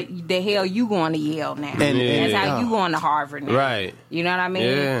how the hell you going to Yale now. That's how you going to Harvard now. Right. You know what I mean?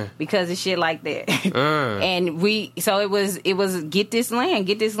 Yeah. Because of shit like that. And it was get this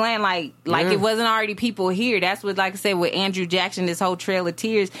land like it wasn't already people here. That's what, like I said, with Andrew Jackson, this whole Trail of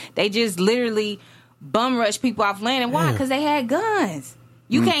Tears, they just literally bum rush people off land. And why? Because they had guns.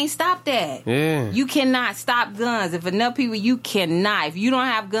 You can't stop that. Yeah. You cannot stop guns. If enough people, you cannot. If you don't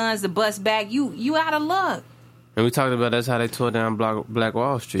have guns to bust back, you out of luck. And we talked about that's how they tore down Black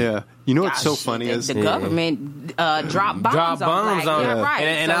Wall Street. Yeah. You know what's so funny is the government dropped bombs on Black. Yeah, right.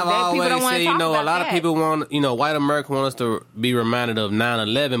 And I've always said, a lot of people want, white America want us to be reminded of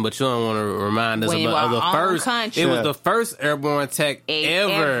 9/11, but you don't want to remind us of the first. Country. It was the first airborne attack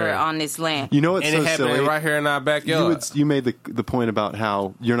ever on this land. You know what's and so it happened silly? Right here in our backyard. You made the point about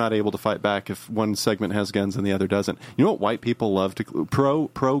how you're not able to fight back if one segment has guns and the other doesn't. You know what white people love to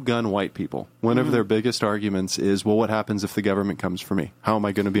pro gun white people. One of their biggest arguments is, well, what happens if the government comes for me? How am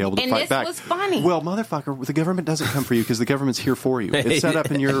I going to be able to fight back? And this was funny. Well, motherfucker, the government doesn't come for you because the government's here for you. It's set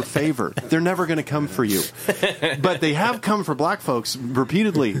up in your favor. They're never going to come for you. But they have come for black folks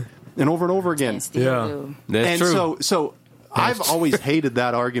repeatedly and over again. That's true. So I've always hated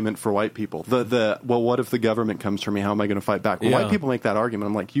that argument for white people. Well, what if the government comes for me? How am I going to fight back? When white people make that argument,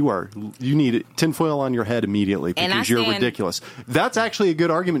 I'm like, you need tinfoil on your head immediately because you're ridiculous. That's actually a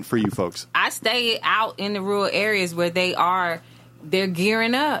good argument for you folks. I stay out in the rural areas where they're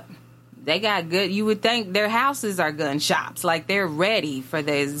gearing up. They got good. You would think their houses are gun shops. Like they're ready for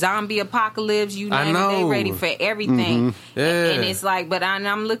the zombie apocalypse. You name it, they ready for everything. And it's like, but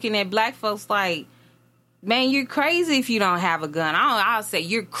I'm looking at black folks like, man, you're crazy if you don't have a gun. I'll say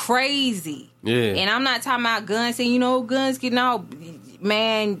you're crazy. Yeah. And I'm not talking about guns. Saying guns get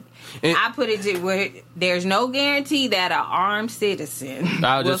man. I put it to where there's no guarantee that an armed citizen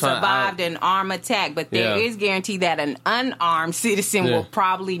will survive an armed attack, but there is guarantee that an unarmed citizen will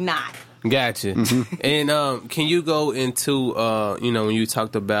probably not. Gotcha. And can you go into when you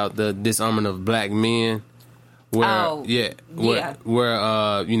talked about the disarmament of black men? Where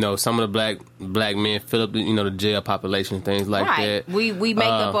some of the black men fill up the jail population, things like that. We make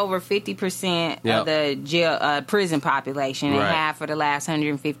up over 50% of the jail prison population, and have for the last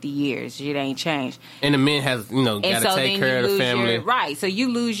 150 years. It ain't changed. And the men have got to take care of the family. So you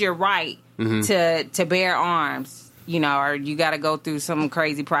lose your right to bear arms. Or you got to go through some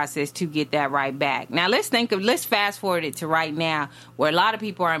crazy process to get that right back. Now let's fast forward it to right now, where a lot of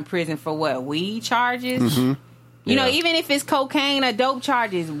people are in prison for what, weed charges. Even if it's cocaine or dope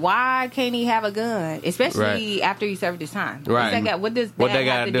charges, why can't he have a gun? Especially after he served his time. Right. What does that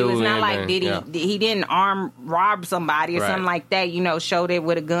have to do? It's not like he didn't rob somebody or something like that. Show that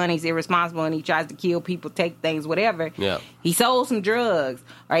with a gun he's irresponsible and he tries to kill people, take things, whatever. Yeah. He sold some drugs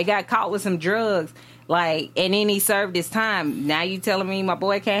or he got caught with some drugs. And then he served his time. Now you telling me my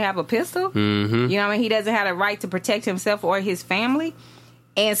boy can't have a pistol? Mm-hmm. You know what I mean? He doesn't have a right to protect himself or his family.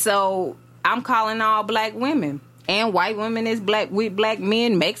 And so I'm calling all black women and white women with black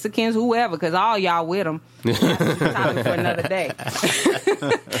men, Mexicans, whoever, because all y'all with them. Topic for another day.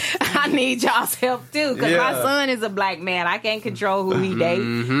 I need y'all's help too, because my son is a black man. I can't control who he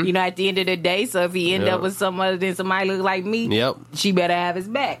dates. At the end of the day. So if he end up with some other than somebody look like me, she better have his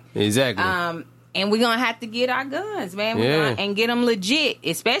back. Exactly. And we're going to have to get our guns, man. And get them legit,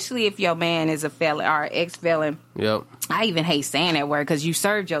 especially if your man is a felon or ex-felon. Yep. I even hate saying that word because you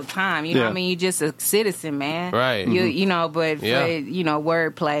served your time. You know what I mean? You're just a citizen, man. Right. But for,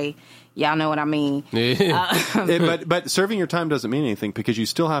 wordplay, y'all know what I mean. But serving your time doesn't mean anything because you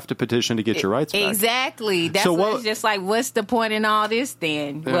still have to petition to get your rights back. Exactly. That's it's just like, what's the point in all this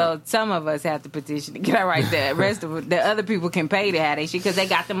then? Yeah. Well, some of us have to petition to get our rights. The rest of the other people can pay to have that shit because they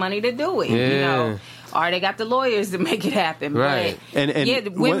got the money to do it. Yeah. or they got the lawyers to make it happen. Right. But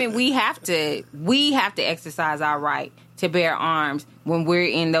the women, we have to exercise our right to bear arms when we're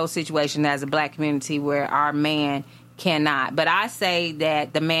in those situations as a black community where our man cannot. But I say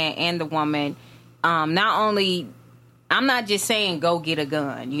that the man and the woman, not only, I'm not just saying go get a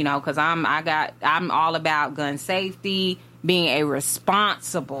gun, because I'm all about gun safety, being a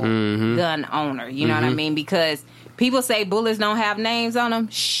responsible gun owner. You know what I mean? Because people say bullets don't have names on them.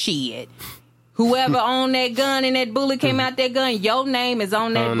 Shit. Whoever owned that gun and that bullet came out that gun, your name is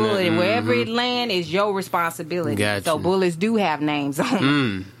on that bullet. And wherever it land is your responsibility. Gotcha. So bullets do have names on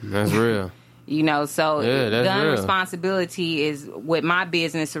them. That's real. So gun real. Responsibility is with my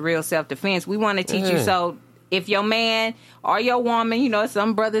business, a real self-defense. We want to teach you. So if your man or your woman,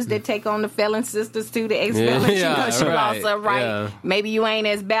 some brothers that take on the felon sisters too, the ex-felons, she lost her right. Yeah. Maybe you ain't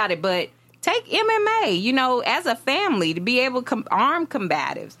as bad it, but take MMA, as a family to be able to arm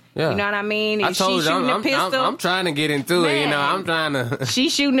combatives. Yeah. You know what I mean? I told you, I'm trying to get into it. I'm trying to.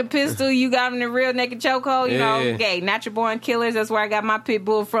 She's shooting a pistol. You got him in the real naked chokehold. Hey, natural born killers. That's where I got my pit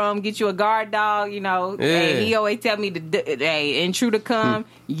bull from. Get you a guard dog. Hey, he always tell me the intruder come.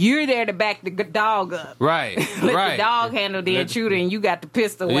 You're there to back the dog up. Right. Let the dog handle the intruder, and you got the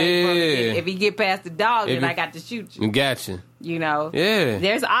pistol. Waiting for him. If he get past the dog, then I got to shoot you. Gotcha.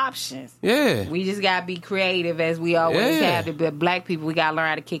 There's options. Yeah. We just gotta be creative as we always have to. But black people, we gotta learn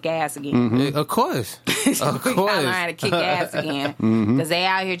how to kick ass again. Of course. We gotta learn how to kick ass again. Because they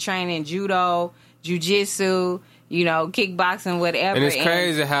out here training judo, jiu-jitsu, kickboxing, whatever. And it's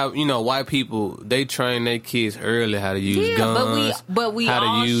crazy how, white people, they train their kids early how to use guns. But we how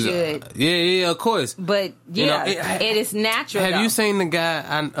all to use, should. Yeah, of course. But, it is natural. Have you seen the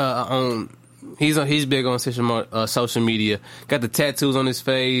guy on... He's big on social media. Got the tattoos on his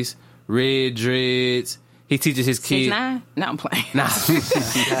face, red dreads. He teaches his kids. 6'9"? No, I'm playing. Nah.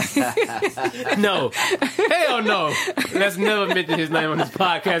 No. Hell no. Let's never mention his name on this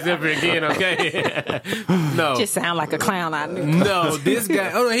podcast ever again, okay? No. Just sound like a clown I knew. No, this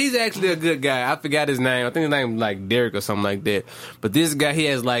guy, no, he's actually a good guy. I forgot his name. I think his name like Derek or something like that. But this guy, he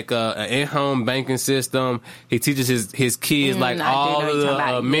has like an in-home banking system. He teaches his kids all of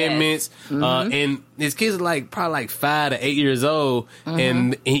the amendments. Yes. And his kids are probably 5 to 8 years old.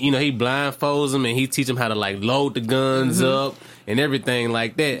 And he blindfolds them and he teaches them how to load the guns up and everything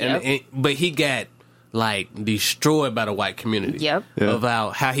like that. Yep. But he got destroyed by the white community. Yep.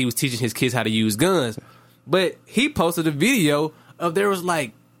 About how he was teaching his kids how to use guns. But he posted a video of there was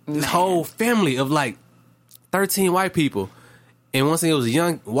this whole family of 13 white people. And once it was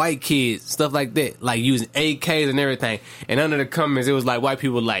young white kids, stuff like that, using AKs and everything. And under the comments, it was white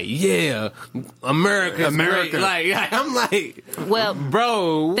people yeah, America. Great. I'm well,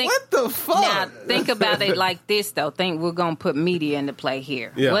 bro, what the fuck? Now, think about it like this, though. We're going to put media into play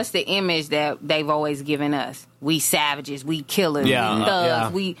here. Yeah. What's the image that they've always given us? We savages, we killers, we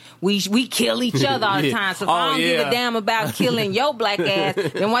thugs, we kill each other all the time. So if I don't give a damn about killing your black ass,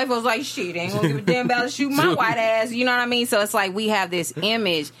 then white folks shit, ain't gonna give a damn about shooting my white ass. You know what I mean? So it's we have this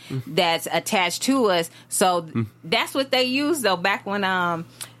image that's attached to us. So that's what they use though back when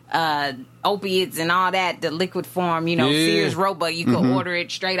opiates and all that, the liquid form, Sears Roebuck, you could order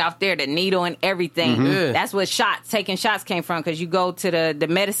it straight off there, the needle and everything. That's what taking shots came from, because you go to the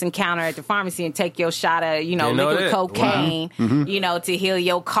medicine counter at the pharmacy and take your shot of, liquid cocaine, to heal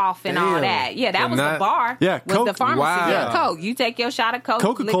your cough and all that. Yeah, that was the bar. Yeah, Coke. The pharmacy. Wow. Yeah, Coke. You take your shot of Coke,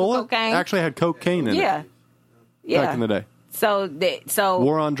 Coca-Cola cocaine. actually had cocaine in it. Yeah. Back in the day. So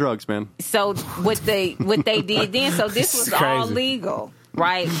war on drugs, man. So what they did then, so this was all legal.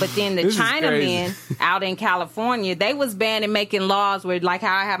 Right, but then the Chinamen out in California, they was banning making laws where,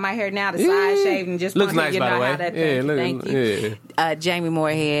 how I have my hair now, the side shaved and just looks nice, by the way. Thank you. Jamie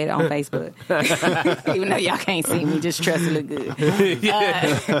Moorhead on Facebook. Even though y'all can't see me, just trust it look good.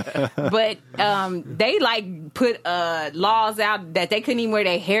 But they put laws out that they couldn't even wear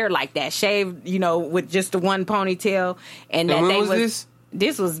their hair like that, shaved, with just the one ponytail, and that when was this?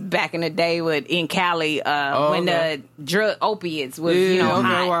 This was back in the day in Cali when the drug opiates was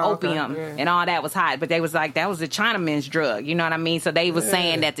hot, opium and all that was hot. But they was that was the Chinaman's drug. You know what I mean? So they was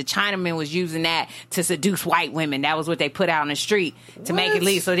saying that the Chinaman was using that to seduce white women. That was what they put out on the street to make it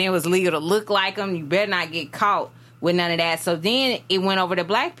legal. So then it was legal to look like them. You better not get caught with none of that. So then it went over to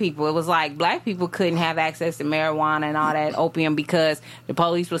black people. It was black people couldn't have access to marijuana and all that opium because the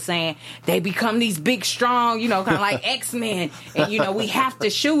police was saying they become these big, strong, kind of like X-Men. And, we have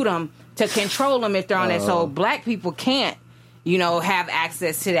to shoot them to control them if they're on that. So black people can't, have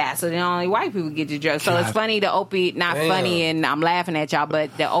access to that. So then only white people get the drugs. So it's funny, the opiate, not funny, and I'm laughing at y'all,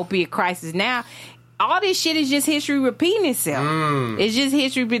 but the opiate crisis now, all this shit is just history repeating itself. It's just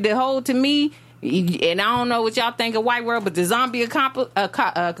history. The whole, to me, And I don't know what y'all think of white world, but the zombie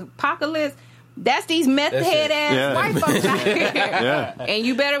apocalypse, that's these meth head ass white folks out here. Yeah. And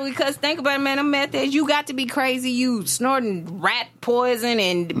you better, because think about it, man, them meth heads, you got to be crazy. You snorting rat poison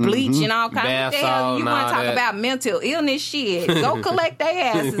and bleach and all kinds of hell. You want to talk about mental illness shit. Go collect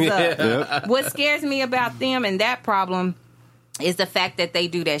their asses up. Yep. What scares me about them and that problem is the fact that they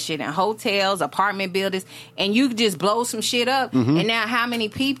do that shit in hotels, apartment buildings, and you just blow some shit up. And now how many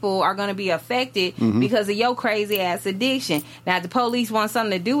people are going to be affected because of your crazy ass addiction? Now, if the police want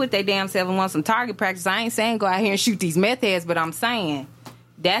something to do with their damn self and want some target practice, I ain't saying go out here and shoot these meth heads, but I'm saying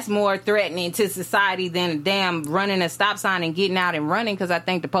that's more threatening to society than a damn running a stop sign and getting out and running because I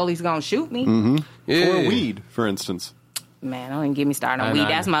think the police going to shoot me. Or weed, for instance. Man, don't even get me started on weed.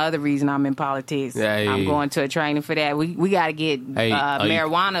 That's my other reason I'm in politics. I'm going to a training for that. We got to get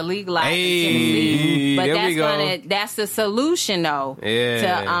marijuana legalized in Tennessee. But that's the solution, though,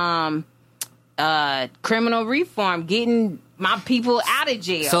 to criminal reform, getting my people out of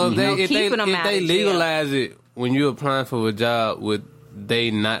jail. So if they jail. legalize it when you're applying for a job, would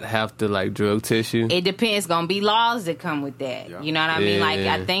they not have to like drug test you? It depends. Going to be laws that come with that. Yeah. You know what I mean? Like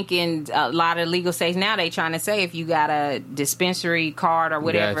I think in a lot of legal states now they trying to say if you got a dispensary card or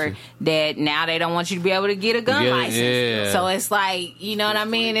whatever that now they don't want you to be able to get a gun license. Yeah. So it's like, you know what I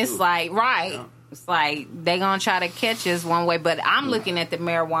mean? It's like It's like they gonna try to catch us one way. But I'm looking at the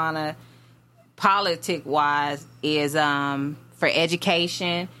marijuana politic wise is for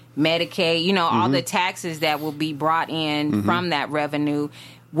education. Medicaid, all the taxes that will be brought in from that revenue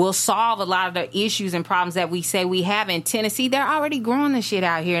will solve a lot of the issues and problems that we say we have in Tennessee. They're already growing the shit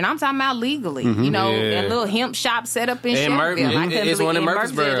out here, and I'm talking about legally. A little hemp shop set up in Shelbyville. It's one in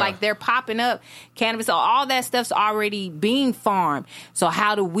Murfreesboro. Like they're popping up cannabis. So all that stuff's already being farmed. So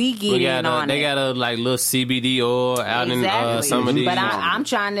how do we get in on it? They got a like little CBD oil out in some of these. But I'm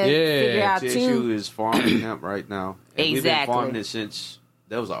trying to figure out TSU too. is farming hemp right now. And we've been farming it since.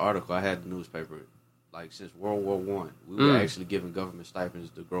 There was an article I had in the newspaper, like since World War One. We were actually giving government stipends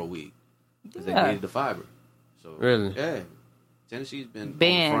to grow weed because they needed the fiber. So Tennessee's been on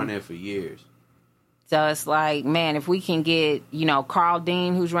the front end for years. So it's like, man, if we can get, Carl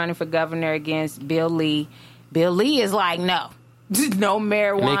Dean, who's running for governor against Bill Lee. Bill Lee is like, no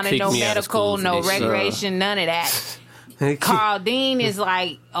marijuana, no medical, no recreation, none of that. Carl Dean is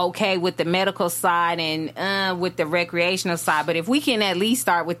like okay with the medical side and with the recreational side, but if we can at least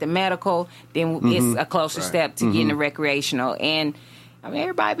start with the medical, then it's a closer step to getting the recreational. And I mean,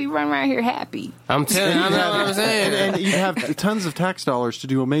 everybody be running around here happy. I'm telling you, I know what I'm saying. And you have tons of tax dollars to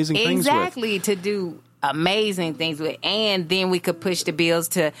do amazing things with. Exactly, to do amazing things with, and then we could push the bills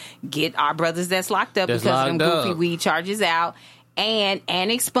to get our brothers that's locked up because of them goofy weed charges out. And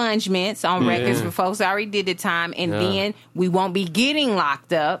expungements on records for folks that already did the time, and then we won't be getting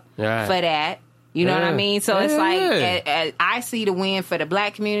locked up for that. You know what I mean? So it's like I see the win for the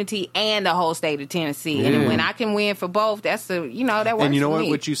black community and the whole state of Tennessee. And when I can win for both, that's that works. And you know for what? me.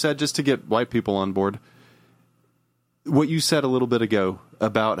 What you said, just to get white people on board, what you said a little bit ago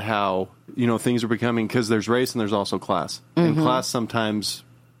about how things are becoming, because there's race and there's also class, and class sometimes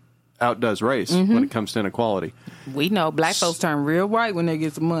outdoes race when it comes to inequality. We know black folks turn real white when they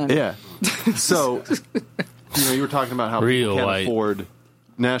get some money. Yeah. So, you were talking about how people can't afford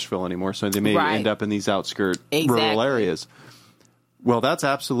Nashville anymore, so they may end up in these outskirt rural areas. Well, that's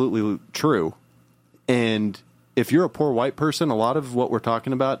absolutely true. And if you're a poor white person, a lot of what we're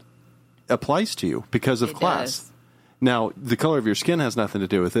talking about applies to you because of class. Does. Now, the color of your skin has nothing to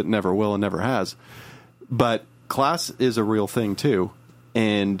do with it, never will and never has. But class is a real thing, too.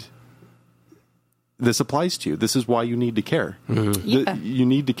 And this applies to you. This is why you need to care. You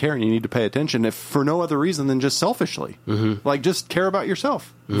need to care and you need to pay attention, if for no other reason than just selfishly. Like, just care about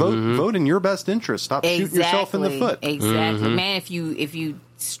yourself. Vote in your best interest. Stop shooting yourself in the foot. Exactly. Man, if you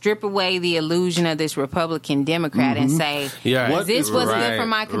strip away the illusion of this Republican Democrat and say, is this what's good for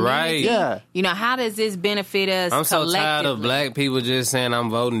my community? How does this benefit us I'm so tired of black people just saying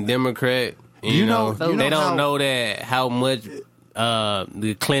I'm voting Democrat. They don't know that how much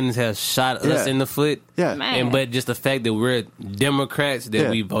the Clintons have shot us in the foot. But just the fact that we're Democrats, that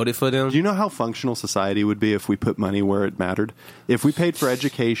we voted for them. Do you know how functional society would be if we put money where it mattered? If we paid for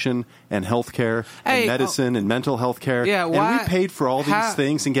education and healthcare and medicine and mental health care, and we paid for all these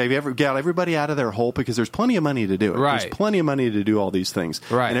things and got everybody out of their hole, because there's plenty of money to do it. There's plenty of money to do all these things.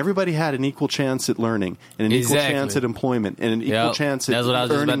 And everybody had an equal chance at learning, and an equal chance at employment, and an equal chance at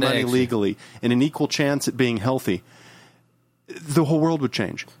earning money legally, and an equal chance at being healthy. The whole world would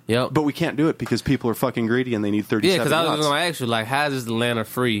change. But we can't do it because people are fucking greedy and they need 37 because I was going to ask you, like, how is Atlanta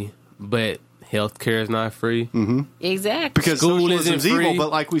free, but healthcare is not free. Mm-hmm. Exactly. Because school socialism's isn't free. evil,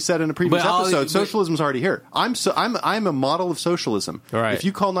 but like we said in a previous episode, socialism's already here. I'm a model of socialism. Right. If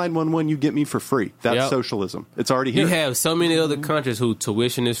you call 911, you get me for free. That's socialism. It's already here. You have so many other countries who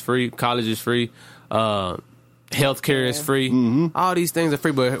tuition is free, college is free, healthcare is free. Mm-hmm. All these things are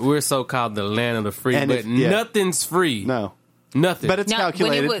free, but we're so-called the land of the free. And but nothing's free. No. Nothing. But it's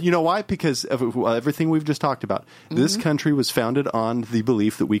calculated. You know why? Because of everything we've just talked about. Mm-hmm. This country was founded on the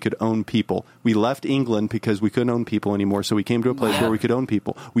belief that we could own people. We left England because we couldn't own people anymore, so we came to a place where we could own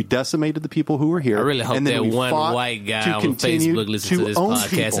people. We decimated the people who were here. I really hope and then that one white guy on Facebook listens to this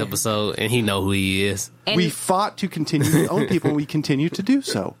podcast episode and he know who he is. And we fought to continue to own people, and we continue to do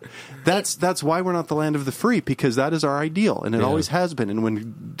so. That's why we're not the land of the free, because that is our ideal, and it always has been. And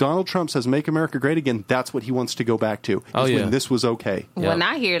when Donald Trump says "Make America Great Again," that's what he wants to go back to. When this was okay. When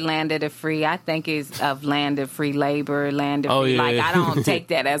I hear land of the free, I think it's of land of free labor, land of free. Like, I don't take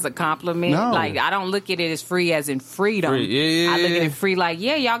that as a compliment. No. Like, I don't look at it as free as in freedom. Free. I look at it free like,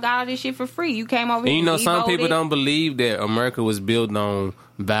 y'all got all this shit for free. You came over here. And some people don't believe that America was built on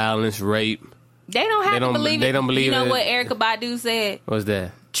violence, rape. They don't have to believe it. They don't believe it. You know what Erykah Badu said? What's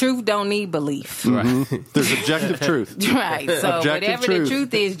that? Truth don't need belief. Mm-hmm. There's objective truth. Right. So whatever the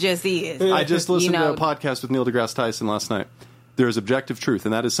truth is, just is. I just listened to a podcast with Neil deGrasse Tyson last night. There is objective truth,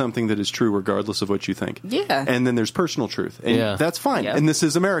 and that is something that is true regardless of what you think. Yeah. And then there's personal truth, and that's fine. Yep. And this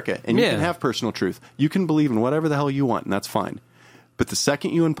is America, and you can have personal truth. You can believe in whatever the hell you want, and that's fine. But the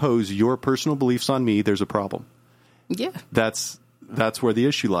second you impose your personal beliefs on me, there's a problem. Yeah. That's where the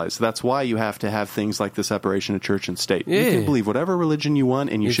issue lies. That's why you have to have things like the separation of church and state. Yeah. You can believe whatever religion you want,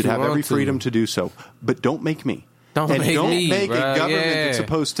 and you should have every freedom to do so. But don't make me. Don't make a government that's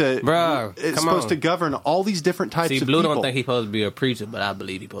supposed to govern all these different types of people. Blue don't think he's supposed to be a preacher, but I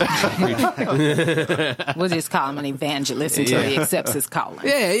believe he's supposed to be a preacher. We'll just call him an evangelist until he accepts his calling.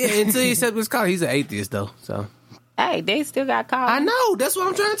 Yeah, until he accepts his calling. He's an atheist, though, so... Hey, they still got calling. I know. That's what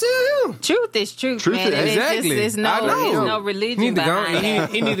I'm trying to tell you. Truth is truth, man. Exactly. There's no religion behind that.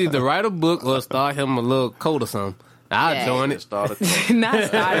 He needed to write a book or start him a little cult or something. I'll join it. Start a cult. Not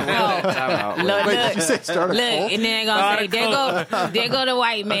start a cult. Look, did you say start a cult? And then they're going to say, there go the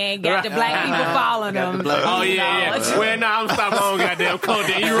white man. Got the black people following them. Oh, yeah. Well, no, I'm stopping my own goddamn cult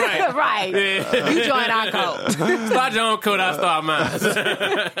then. You're right. Right. Yeah. You join our cult. Start your own cult, I'll start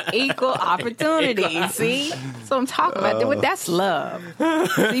mine. Equal opportunity. See? So I'm talking about. That's love.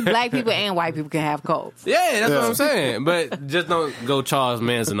 See, black people and white people can have cults. Yeah, that's what I'm saying. But just don't go Charles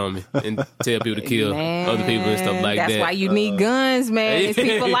Manson on me and tell people to kill other people and stuff like that. That's why you need guns, man. There's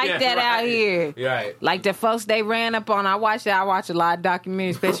people like that out here. Right. Like the folks they ran up on. I watch a lot of documentaries,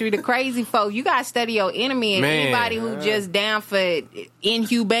 especially the crazy folks. You got to study your enemy, and anybody who just down for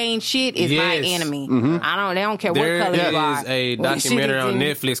inhumane shit is my enemy. Mm-hmm. They don't care what color you are. There is a documentary on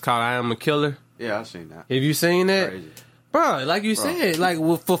Netflix called I Am a Killer. Yeah, I've seen that. Have you seen that? Crazy. Bro, like you said, like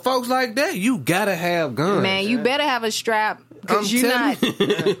for folks like that, you gotta have guns. Man, you better have a strap because you're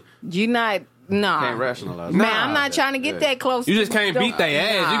not. No. Can't rationalize. Man, I'm not trying to get that close. You just can't beat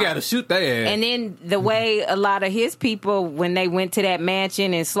their ass. You got to shoot their ass. And then the way a lot of his people, when they went to that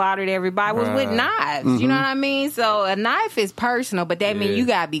mansion and slaughtered everybody, was with knives. Mm-hmm. You know what I mean? So a knife is personal, but that means you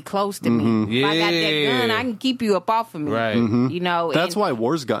got to be close to me. If I got that gun, I can keep you up off of me. Right. Mm-hmm. You know? That's why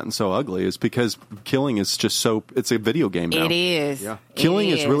war's gotten so ugly, is because killing is just it's a video game now. It is. Yeah. Killing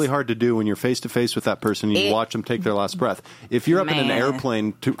is really hard to do when you're face to face with that person and you watch them take their last breath. If you're up in an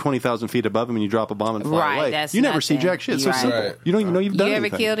airplane 20,000 feet above them and you drop a bomb and fly away, you never see jack shit. It's so simple. Right. You don't even know you've done anything. You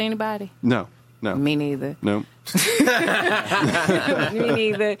ever killed anybody? No. Me neither. No. Me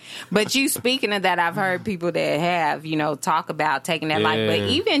neither. But you speaking of that, I've heard people that have, talk about taking that life. But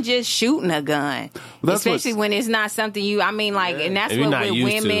even just shooting a gun, especially when it's not something and that's what with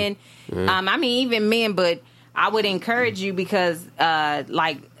women. Even men, but I would encourage you because,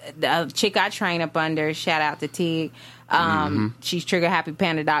 the chick I train up under, shout out to Tig. She's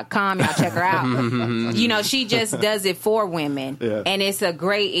triggerhappypanda.com. Y'all check her out. She just does it for women. Yeah. And it's a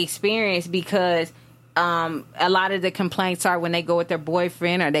great experience because a lot of the complaints are when they go with their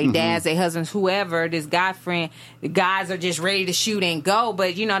boyfriend or their dads, their husbands, whoever, this guy friend, the guys are just ready to shoot and go.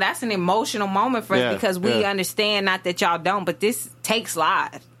 But, that's an emotional moment for us because we understand, not that y'all don't, but this takes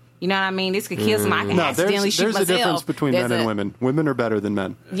lives. You know what I mean? This could kill somebody. I can accidentally shoot myself. There's a difference between men and women. Women are better than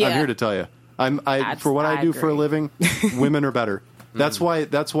men. Yeah. I'm here to tell you. For what I do for a living, women are better. That's why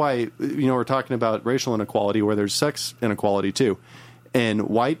we're talking about racial inequality where there's sex inequality too. And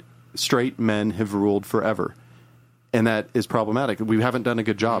white straight men have ruled forever. And that is problematic. We haven't done a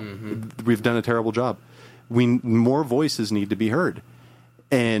good job. We've done a terrible job. More voices need to be heard.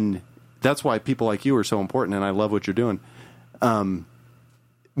 And that's why people like you are so important, and I love what you're doing.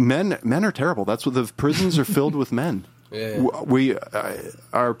 Men are terrible. That's what the prisons are filled with men. Yeah.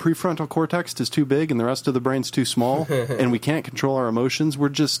 Our prefrontal cortex is too big and the rest of the brain's too small, and we can't control our emotions.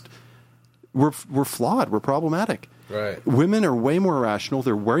 We're flawed. We're problematic. Right. Women are way more rational.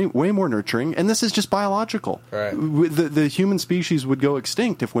 They're way more nurturing, and this is just biological. Right. The human species would go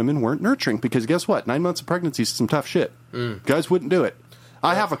extinct if women weren't nurturing, because guess what? 9 months of pregnancy is some tough shit. Guys wouldn't do it.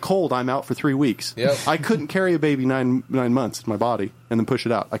 I have a cold. I'm out for 3 weeks. Yep. I couldn't carry a baby 9 months in my body and then push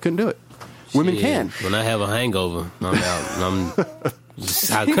it out. I couldn't do it. Women can. When I have a hangover, I'm out. I'm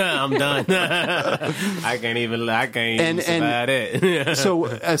done. I can't even survive that. So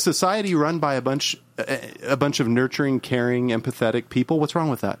a society run by a bunch of nurturing, caring, empathetic people, what's wrong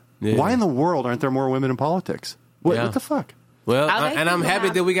with that? Yeah. Why in the world aren't there more women in politics? What the fuck? Well, and I'm happy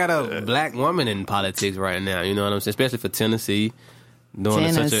that we got a black woman in politics right now. You know what I'm saying? Especially for Tennessee.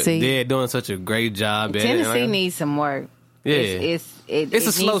 Doing such a great job. Tennessee needs some work. Yeah, it's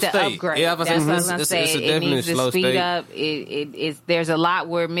a slow state. Upgrade. Yeah, that's what I was gonna say. It's a it needs to slow speed state. up. There's a lot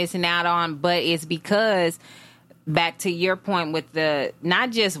we're missing out on, but it's because, back to your point with the not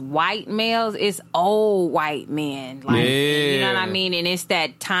just white males, it's old white men. Like, you know what I mean? And it's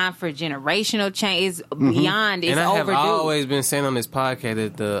that time for generational change. It's beyond. It's overdue. I've always been saying on this podcast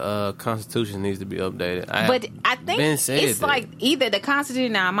that the Constitution needs to be updated. But I think it's like either the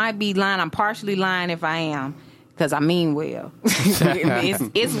Constitution. Now I might be lying. I'm partially lying if I am. Because I mean well.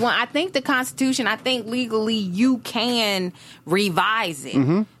 it's one. I think the Constitution, legally you can revise it.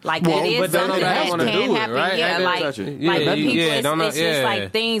 Like it is something that can happen. Right? Yeah, like people, it's just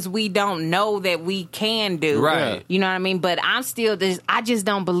like things we don't know that we can do. Right. You know what I mean? But I just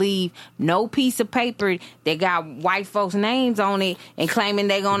don't believe no piece of paper that got white folks' names on it and claiming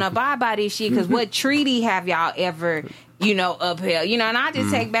they're going to abide by this shit. Because what treaty have y'all ever upheld, and I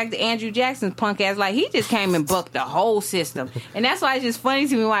just take back to Andrew Jackson's punk ass, like he just came and bucked the whole system. And that's why it's just funny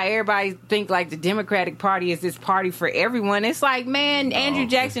to me why everybody think like the Democratic Party is this party for everyone. It's like, man, Andrew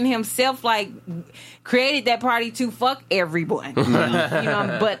Jackson himself like created that party to fuck everyone,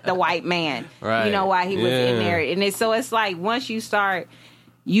 but the white man, right. Why he was in there. And it's like once you start,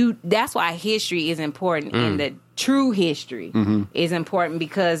 that's why history is important and the true history is important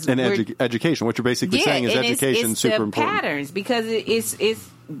because education. What you're basically saying is education is super important. Patterns because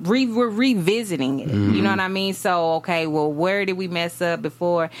we're revisiting it. You know what I mean? So okay, well, where did we mess up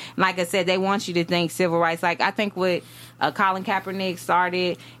before? Like I said, they want you to think civil rights. Like I think what Colin Kaepernick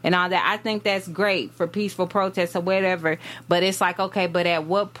started and all that. I think that's great for peaceful protests or whatever. But it's like okay, but at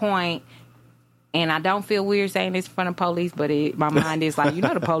what point? And I don't feel weird saying this in front of police, but my mind is like,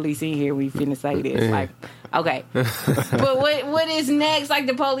 the police in here, we finna say this. Like, okay. But what is next? Like,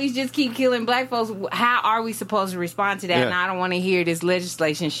 the police just keep killing black folks. How are we supposed to respond to that? Yeah. And I don't want to hear this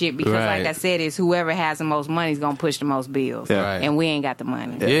legislation shit because, like I said, it's whoever has the most money is going to push the most bills. Yeah. Right. And we ain't got the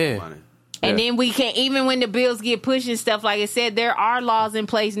money. Yeah. And then we can't, even when the bills get pushed and stuff, like I said, there are laws in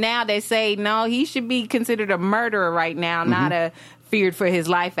place now that say, no, he should be considered a murderer right now, not a feared for his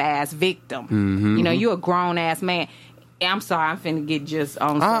life ass victim. You a grown ass man. I'm sorry, I'm finna get just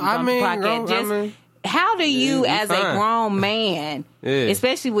on some podcast. How do you, as a grown man,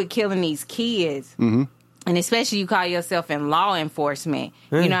 especially with killing these kids, and especially you call yourself in law enforcement,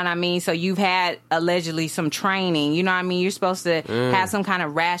 you know what I mean? So you've had allegedly some training, you know what I mean? You're supposed to have some kind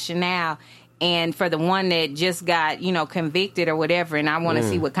of rationale. And for the one that just got, convicted or whatever, and I want to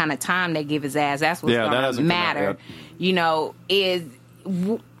see what kind of time they give his ass. That's what's going to matter. Is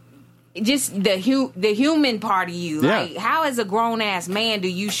just the human part of you. Yeah. Like, how as a grown-ass man do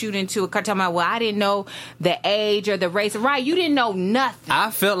you shoot into a car talking about, well, I didn't know the age or the race. Right, you didn't know nothing.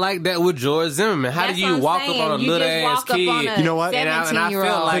 I felt like that with George Zimmerman. How do you walk up on a little-ass kid? You know what? And I feel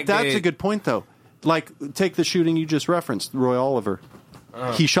like but that's a good point, though. Like, take the shooting you just referenced, Roy Oliver.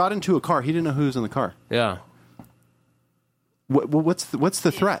 He shot into a car. He didn't know who was in the car. Yeah. What's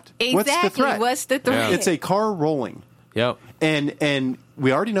the threat? Exactly. What's the threat? Yeah. It's a car rolling. Yep. And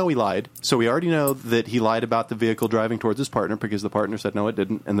we already know he lied. So we already know that he lied about the vehicle driving towards his partner because the partner said no, it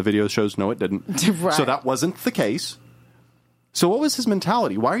didn't, and the video shows no, it didn't. Right. So that wasn't the case. So what was his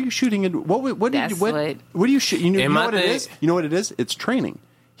mentality? Why are you shooting? What do you shoot? You know what it is? You know what it is? It's training.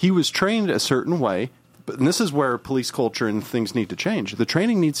 He was trained a certain way. And this is where police culture and things need to change. The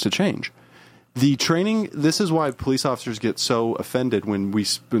training needs to change. The training, this is why police officers get so offended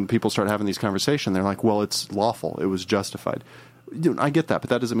when people start having these conversations. They're like, well, it's lawful. It was justified. I get that, but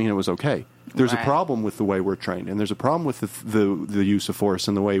that doesn't mean it was okay. There's a problem with the way we're trained, and there's a problem with the use of force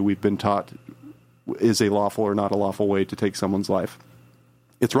and the way we've been taught is a lawful or not a lawful way to take someone's life.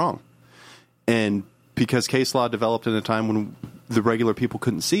 It's wrong. And because case law developed in a time when the regular people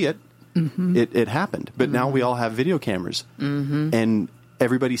couldn't see it, it happened. But now we all have video cameras. And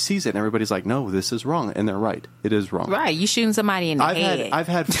everybody sees it and everybody's like, no, this is wrong. And they're right. It is wrong. Right. You shooting somebody in the head. I've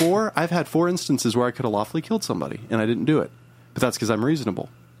had four instances where I could have lawfully killed somebody and I didn't do it. But that's because I'm reasonable.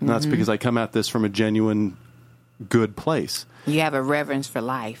 And that's because I come at this from a genuine good place. You have a reverence for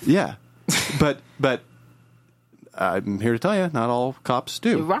life. Yeah. But I'm here to tell you, not all cops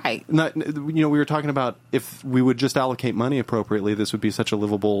do. Right. We were talking about if we would just allocate money appropriately, this would be such a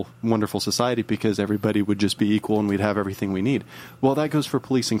livable, wonderful society because everybody would just be equal and we'd have everything we need. Well, that goes for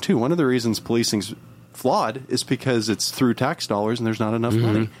policing, too. One of the reasons policing's flawed is because it's through tax dollars and there's not enough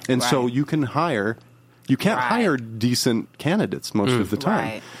money. And so you can't hire decent candidates most of the time.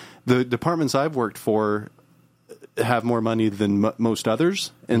 Right. The departments I've worked for have more money than most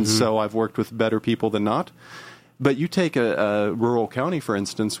others, and so I've worked with better people than not. But you take a rural county, for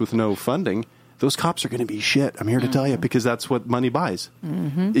instance, with no funding, those cops are going to be shit. I'm here to tell you, because that's what money buys.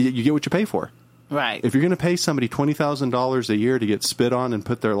 You get what you pay for. Right. If you're going to pay somebody $20,000 a year to get spit on and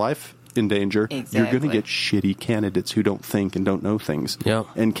put their life in danger, you're going to get shitty candidates who don't think and don't know things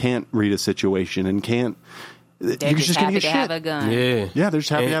and can't read a situation and can't. They're just happy to have a gun. Yeah, they're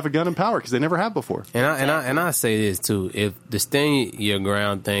just happy to have a gun and power because they never have before. And I say this too: if the stand your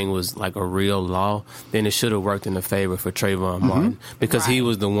ground thing was like a real law, then it should have worked in the favor for Trayvon Martin because he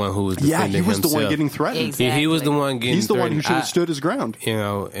was the one who was defending himself. He was the one getting threatened. Exactly. He was the one getting. He's the threatened. one who should have stood his ground.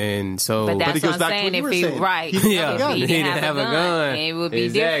 And so. But that's it goes what I'm back saying. to what If you were he saying. he didn't have a gun, it would be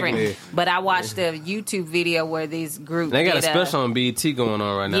different. But I watched a YouTube video where this group they got a special on BET going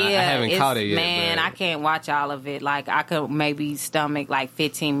on right now. Yeah, I haven't caught it yet. Man, I can't watch all of it. Like I could maybe stomach like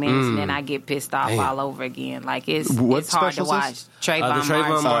 15 minutes and then I get pissed off all over again. Like it's hard to watch.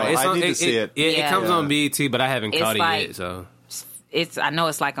 Trayvon Martin. I need to see it. It comes on BET, but I haven't caught it yet. So I know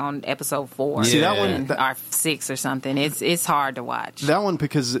it's like on episode 4. See that one or 6 or something. It's hard to watch. That one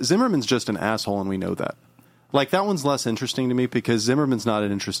because Zimmerman's just an asshole and we know that. Like that one's less interesting to me because Zimmerman's not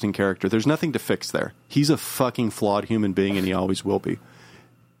an interesting character. There's nothing to fix there. He's a fucking flawed human being and he always will be.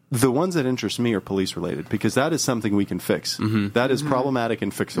 The ones that interest me are police-related because that is something we can fix. That is problematic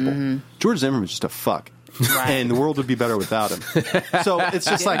and fixable. George Zimmerman's just a fuck. Right. And the world would be better without him. So it's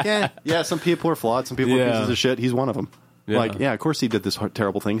just like, some people are flawed, some people are pieces of shit. He's one of them. Yeah. Like, of course he did this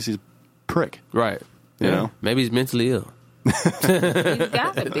terrible thing because he's a prick. Right. You know? Maybe he's mentally ill. He's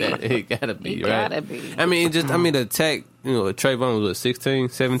gotta be. He gotta be, he right? Gotta be. I mean, the attack, Trayvon was 16,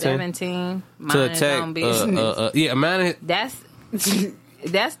 17? 17. To attack, man.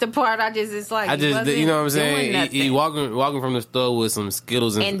 That's the part it's like you know what I'm saying? He walking from the store with some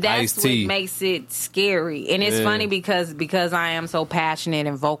Skittles and iced tea. That's what makes it scary. And it's funny because I am so passionate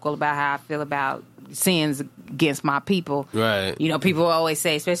and vocal about how I feel about sins against my people. Right. People always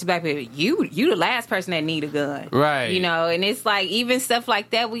say, especially black people, you the last person that need a gun. Right. And it's like even stuff like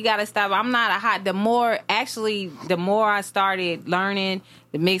that we gotta stop. I'm not a hot the more I started learning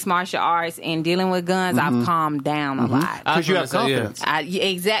the mixed martial arts and dealing with guns, I've calmed down a lot. Because you have confidence.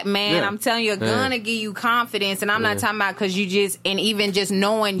 I'm telling you, a gun will give you confidence, and I'm not talking about because and even just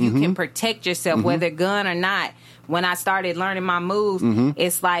knowing you can protect yourself, whether gun or not. When I started learning my moves,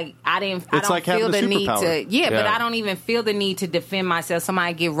 it's like I don't feel the need to. But I don't even feel the need to defend myself.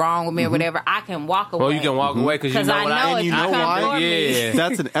 Somebody get wrong with me or whatever, I can walk away. Well, you can walk away because you know I know and you know why. Yeah,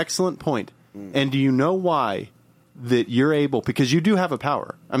 that's an excellent point. And do you know why? That you're able, because you do have a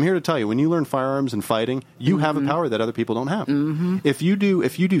power. I'm here to tell you, when you learn firearms and fighting, you have a power that other people don't have. If you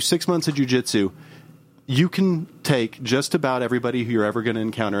do 6 months of jiu-jitsu, you can take just about everybody who you're ever going to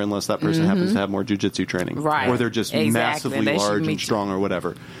encounter, unless that person happens to have more jiu-jitsu training, right? Or they're just massively large and strong, or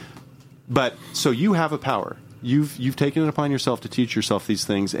whatever. But so you have a power. You've taken it upon yourself to teach yourself these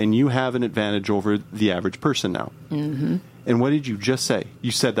things, and you have an advantage over the average person now. And what did you just say? You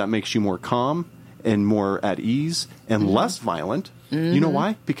said that makes you more calm and more at ease and less violent. You know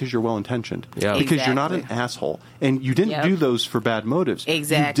why? Because you're well-intentioned. Yeah. Because you're not an asshole. And you didn't do those for bad motives.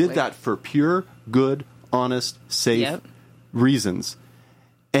 Exactly. You did that for pure, good, honest, safe reasons.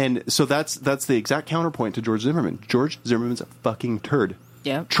 And so that's the exact counterpoint to George Zimmerman. George Zimmerman's a fucking turd.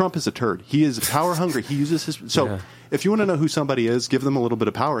 Yep. Trump is a turd. He is power hungry. He uses his... So if you want to know who somebody is, give them a little bit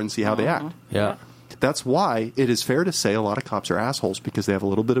of power and see how they act. Yeah. That's why it is fair to say a lot of cops are assholes, because they have a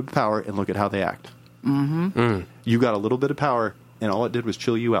little bit of power and look at how they act. You got a little bit of power, and all it did was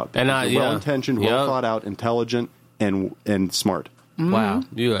chill you out. And you're well-intentioned, well thought out, intelligent, and smart. Wow,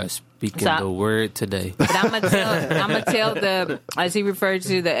 you are speaking the word today. But I'm gonna tell as he referred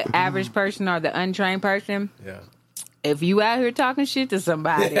to, the average person or the untrained person. Yeah. If you out here talking shit to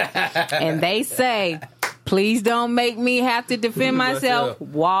somebody and they say, Please don't make me have to defend myself.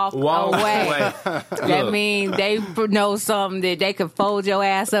 Walk away. That means they know something that they could fold your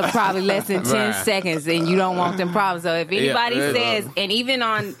ass up probably less than 10 seconds, and you don't want them problems. So if anybody says, and even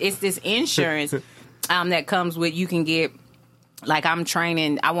on, it's this insurance that comes with, you can get, like I'm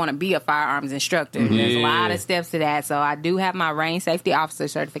training, I want to be a firearms instructor. There's a lot of steps to that. So I do have my range safety officer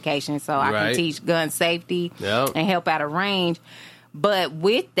certification, so I can teach gun safety and help out a range. But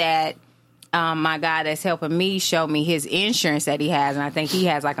with that, my guy that's helping me showed me his insurance that he has, and I think he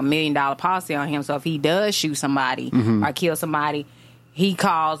has like $1 million policy on him. So if he does shoot somebody or kill somebody, he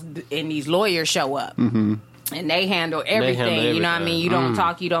calls and these lawyers show up. And they handle everything. You know what I mean? You don't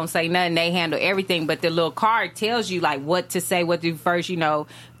talk, you don't say nothing. They handle everything. But the little card tells you like what to say, what to do first. You know,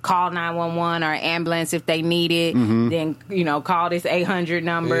 call 911 or ambulance if they need it. Then, you know, call this 800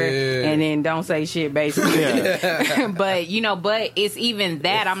 number and then don't say shit, basically. But, you know, but it's even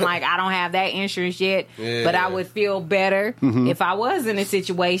that. I'm like, I don't have that insurance yet, but I would feel better if I was in a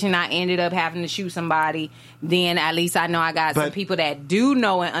situation I ended up having to shoot somebody. Then at least I know I got some people that do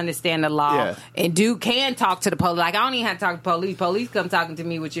know and understand the law and can talk to the police. Like, I don't even have to talk to police. Police come talking to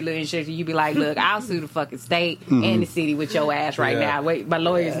me with your little insurance, and you be like, look, I'll sue the fucking state and the city with your ass right now. Wait, my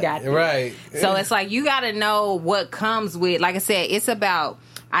lawyer's got this. Right. So it's like, you got to know what comes with, like I said, it's about,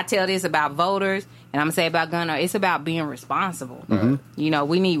 I tell this about voters, and I'm going to say about gun owners, it's about being responsible. You know,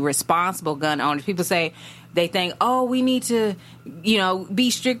 we need responsible gun owners. People say, they think, oh, we need to, you know,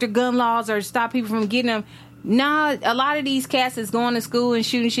 be stricter gun laws or stop people from getting them. Nah, a lot of these cats is going to school and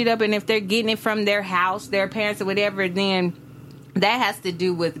shooting shit up, and if they're getting it from their house, their parents or whatever, then that has to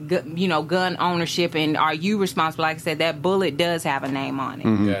do with, you know, gun ownership, and are you responsible? Like I said, that bullet does have a name on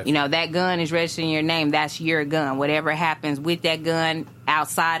it. Yes. You know, that gun is registered in your name. That's your gun. Whatever happens with that gun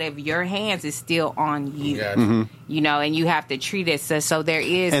outside of your hands is still on you. Yes. You know, and you have to treat it so there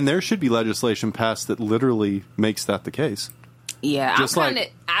is. And there should be legislation passed that literally makes that the case. Yeah,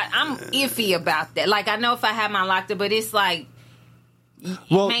 I'm iffy about that. Like, I know if I have mine locked up, but it's like,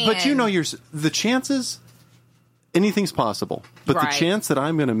 well, man. But you know, the chances, anything's possible. But the chance that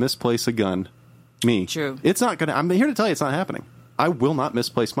I'm going to misplace a gun, True. It's not going to. I'm here to tell you, it's not happening. I will not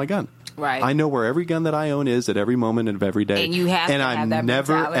misplace my gun. Right. I know where every gun that I own is at every moment of every day. And you have to have that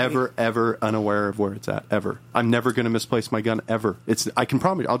never, mentality. ever unaware of where it's at, ever. I'm never going to misplace my gun, ever. I can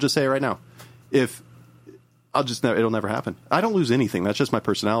promise you, I'll just say it right now. It'll never happen. I don't lose anything. That's just my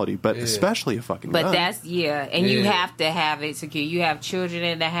personality. But especially a fucking gun. But that's, and you have to have it secure. You have children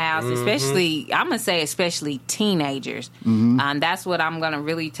in the house, especially, I'm going to say especially teenagers. That's what I'm going to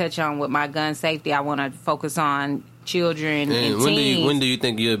really touch on with my gun safety. I want to focus on children and teens. When do you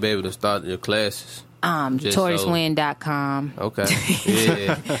think you'll be able to start your classes? TortoisWind.com. Okay.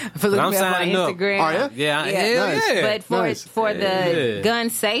 Yeah. Look me up on Instagram. Are you? Yeah. But for the gun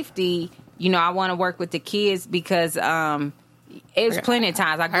safety, you know, I want to work with the kids because It was plenty of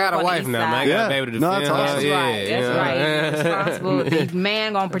times. I got a wife now, man. I got to be able to defend that's awesome. That's right. Responsible. The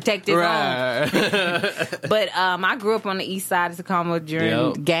man gonna protect his own. But I grew up on the east side of Tacoma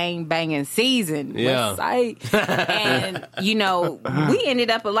during gang banging season. West Side. And, you know, we ended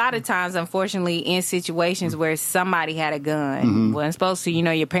up a lot of times, unfortunately, in situations where somebody had a gun. Wasn't supposed to, you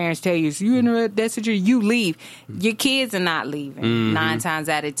know, your parents tell you, so you in that situation, you leave. Your kids are not leaving. 9 times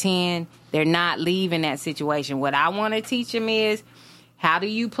out of 10. They're not leaving that situation. What I want to teach them is, how do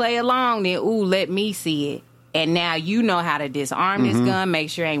you play along? Then, let me see it. And now you know how to disarm this gun, make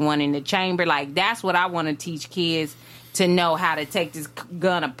sure ain't one in the chamber. Like, that's what I want to teach kids, to know how to take this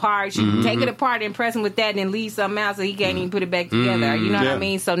gun apart. You can take it apart and press him with that and then leave something out so he can't even put it back together. You know what I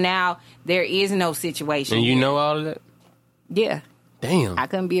mean? So now there is no situation. And you know all of that? Yeah. Damn. I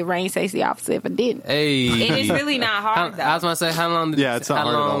couldn't be a range safety officer if I didn't. Hey. And it's really not hard, though. I was going to say, how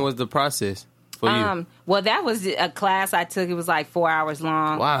long was the process for you? Well, that was a class I took. It was like 4 hours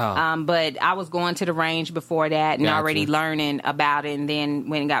long. Wow. But I was going to the range before that and already learning about it, and then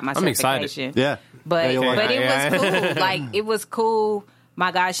went and got my certification. Excited. Yeah. But it was cool. Like, it was cool.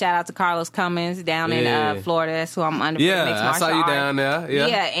 My guy, shout out to Carlos Cummins down in Florida. That's who I'm under. Yeah, mixed I saw you down there.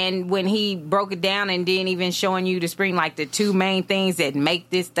 Yeah, and when he broke it down and then even showing you the screen, like the 2 main things that make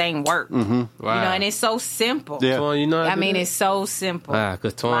this thing work. Wow. You know, and it's so simple. Yeah. Twan, you know, I mean, it's so simple.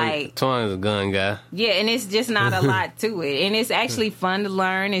 Because Twan is a gun guy. Yeah, and it's just not a lot to it. And it's actually fun to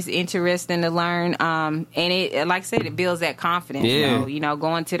learn. It's interesting to learn. And it, like I said, it builds that confidence. Yeah. So, you know,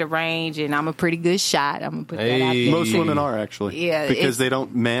 going to the range, and I'm a pretty good shot. I'm going to put that out there. Most women are, actually. Yeah. Because they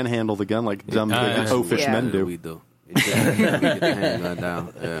don't manhandle the gun like dumb oafish men do. We do. Guys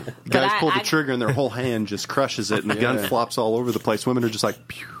pull the trigger and their whole hand just crushes it, and the gun flops all over the place. Women are just like,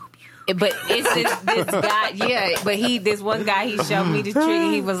 pew, pew. But it's this guy, this one guy, he showed me the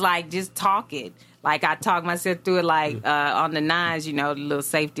trick. He was like, just talk it. Like, I talked myself through it, like, on the nines, the little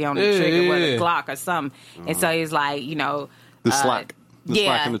safety on the trigger with a Glock or something. And so he's like, the slack.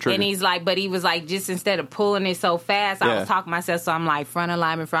 Slack in the trigger. And he's like, but he was like, just instead of pulling it so fast, I was talking myself, so I'm like, front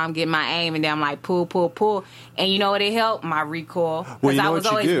alignment before I'm getting my aim, and then I'm like, pull. And you know what it helped? My recoil. Because I was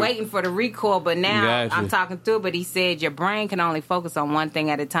always waiting for the recoil, but now I'm talking through it, but he said your brain can only focus on one thing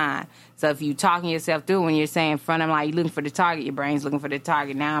at a time. So if you're talking yourself through, when you're saying front, I'm like, you're looking for the target, your brain's looking for the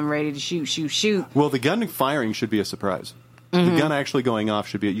target. Now I'm ready to shoot. Well, the gun firing should be a surprise. Mm-hmm. The gun actually going off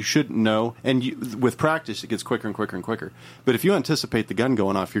should be, you shouldn't know. And with practice, it gets quicker and quicker and quicker. But if you anticipate the gun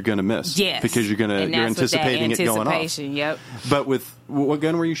going off, you're going to miss. Yes. Because you're anticipating it going off. Yep. But with, what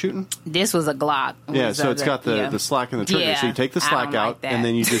gun were you shooting? This was a Glock. Yeah, so it's got the slack in the trigger. So you take the slack out, and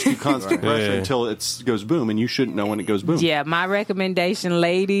then you just do constant pressure until it goes boom, and you shouldn't know when it goes boom. Yeah, my recommendation,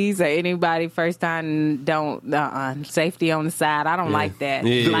 ladies, or anybody first time, don't, safety on the side. I don't like that.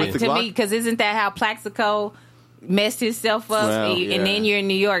 Yeah. Like, to me, because isn't that how Plaxico messed himself up, and then you're in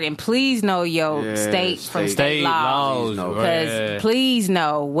New York, and please know your state laws, because please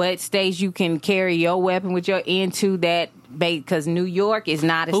know what states you can carry your weapon with your into that bait, because New York is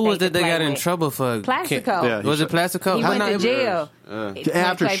not a state. Who was it they got in trouble for? Plaxico. Was it Plaxico? He went to jail.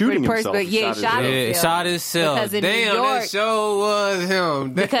 After shooting himself. Shot himself. Because in Damn, New York, that show was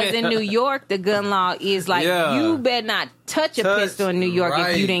him. Because in New York, the gun law is like, you better not touch a pistol in New York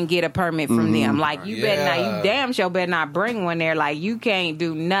if you didn't get a permit from them. Like, you better not, you damn sure better not bring one there. Like, you can't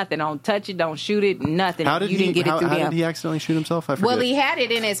do nothing. Don't touch it, don't shoot it, nothing. How did didn't get it through how them. did he accidentally shoot himself? I forget. Well, he had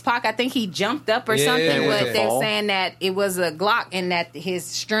it in his pocket. I think he jumped up or something, but they're saying that it was a Glock and that his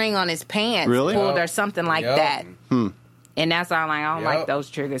string on his pants pulled or something like that. And that's why I'm like, I don't like those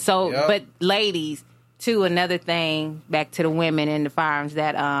triggers. So, but ladies, too, another thing, back to the women in the firearms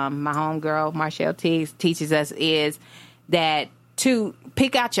that my homegirl, Marshall Tiggs, teaches us is that to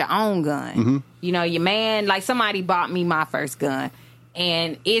pick out your own gun. Your man, like somebody bought me my first gun.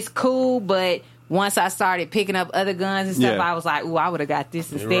 And it's cool, but once I started picking up other guns and stuff, I was like, ooh, I would have got this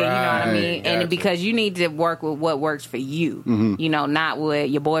instead. You know what I mean? Gotcha. And because you need to work with what works for you, not what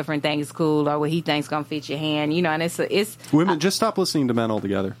your boyfriend thinks is cool or what he thinks going to fit your hand, and it's women, just stop listening to men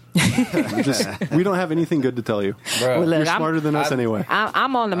altogether. We don't have anything good to tell you. Well, look, you're smarter than us anyway.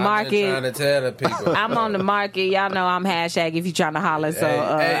 I'm on the market. I'm trying to tell the people. I'm on the market. Y'all know I'm hashtag if you're trying to holler. So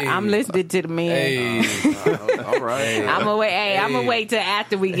I'm listening to the men. All right. I'm gonna wait till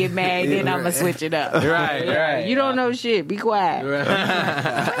after we get married, then I'm gonna switch it up. Right. You don't know shit. Be quiet. Wait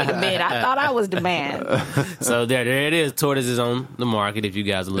a minute. I thought I was the man. So there it is. Tortoise is on the market if you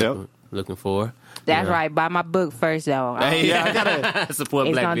guys are looking for. That's right. Buy my book first, though. I gotta support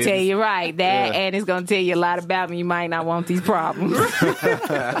it's black gonna business. tell you and it's gonna tell you a lot about me. You might not want these problems.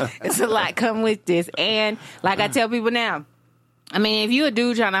 It's a lot come with this, and like I tell people now, I mean, if you a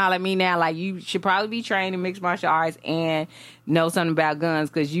dude trying to holler at me now, like, you should probably be trained in mixed martial arts and know something about guns,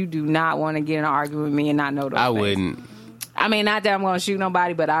 because you do not want to get in an argument with me and not know those things. Wouldn't. I mean, not that I'm going to shoot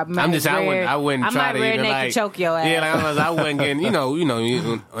nobody, but I wouldn't try to even like choke your ass. Yeah, I wouldn't get,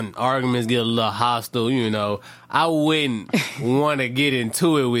 when arguments get a little hostile, I wouldn't want to get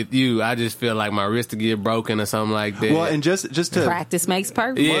into it with you. I just feel like my wrist to get broken or something like that. Well, and just to practice makes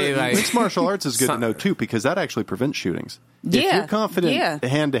perfect. Yeah, mixed martial arts is good to know too, because that actually prevents shootings. If you're confident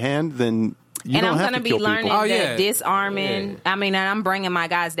hand to hand, then you don't have to kill people. And I'm going to be learning that disarming. Yeah. I mean, and I'm bringing my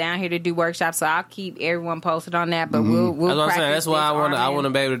guys down here to do workshops, so I'll keep everyone posted on that. But we'll that's what I'm saying. That's why I want to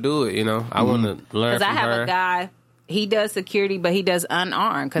be able to do it. I want to learn from her. Because I have a guy. He does security, but he does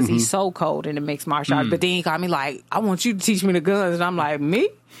unarmed because he's so cold in the mixed martial arts. But then he called me like, I want you to teach me the guns. And I'm like, me?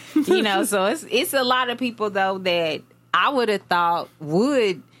 So it's a lot of people, though, that I would have thought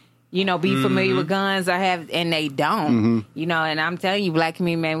would, be familiar with guns and they don't. And I'm telling you, black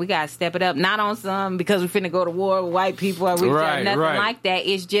community, man, we got to step it up. Not on some because we're finna go to war with white people or nothing like that.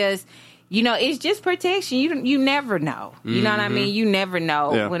 It's just... it's just protection. You never know. You know what I mean? You never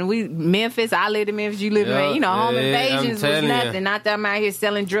know. Yeah. When Memphis, I lived in Memphis, you live in, home invasions was nothing. Not that I'm out here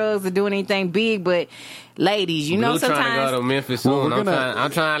selling drugs or doing anything big, but ladies, sometimes. We're trying to go to Memphis soon.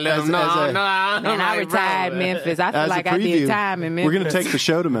 I'm trying to let them know. Man, I retired Memphis. I feel like I did time in Memphis. We're going to take the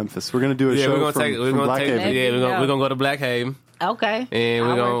show to Memphis. We're going to do a show from Black Haven. Yeah, we're going to go to Black Haven. Okay. And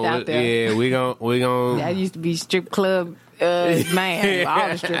we're going to, we're going to. That used to be strip club. Man, all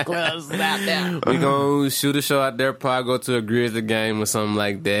the strip clubs out there. We gonna shoot a show out there. Probably go to a Grizzly game or something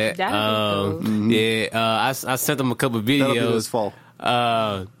like that. That'd be cool. Yeah, I sent them a couple of videos. That'll be this fall.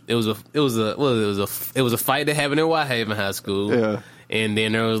 It was a fight that happened in Whitehaven High School. Yeah, and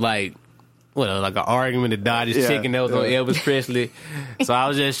then there was like like an argument to Dodgers chicken that was on Elvis Presley. So I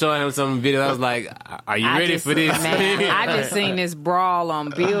was just showing him some video. I was like, "Are you ready for this?" Man, I just seen this brawl on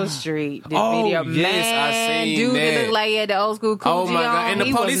Bill Street. This video, yes, I seen dude, that. It looked like he had the old school Cool Oh my god! And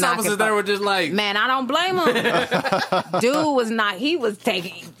the police officers there were just like, man, I don't blame him. Dude was not. He was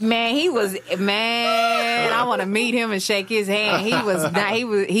taking. Man, he was. Man, I want to meet him and shake his hand. He was not.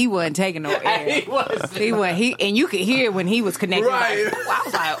 He wasn't taking no air. He wasn't. And you could hear when he was connected. Right. Like, I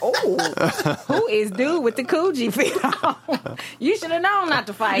was like, oh. Who is dude with the Coogee fit on? You should have known not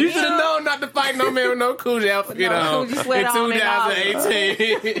to fight. You should have known not to fight no man with no Coogee outfit on. Coogee sweat on in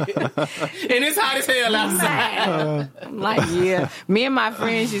 2018. And it's hot as hell outside. I'm like, yeah. Me and my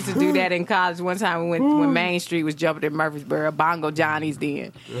friends used to do that in college. One time we went when Main Street was jumping in Murfreesboro, Bongo Johnny's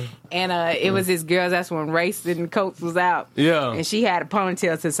then. And it was this girl, that's when Race and Coates was out. Yeah. And she had a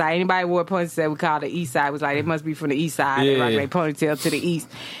ponytail to the side. Anybody wore a ponytail we called the east side. It was like, it must be from the east side. Yeah. They rock their ponytail to the east.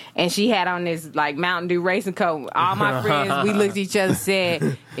 And she had on this like Mountain Dew racing coat. All my friends, we looked at each other and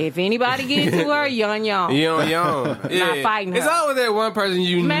said, if anybody get into her, young. Young. Yeah. Not fighting her. It's always that one person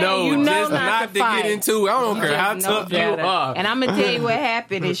you know just not to get into. I don't care how tough you are. And I'm going to tell you what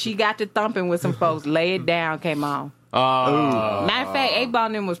happened is she got to thumping with some folks. Lay It Down came on. Matter of fact, 8 Ball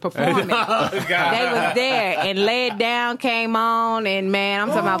and them was performing. They was there, and Lay It Down came on, and man, I'm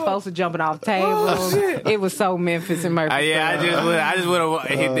talking about folks were jumping off tables. It was so Memphis and Murphy. I just would have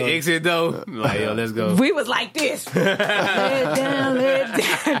hit the exit though. Like, yo, let's go. We was like this. Lay it down, lay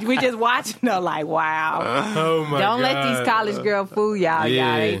it down. We just watching her like, wow. Oh my Don't God. let these college girls fool y'all.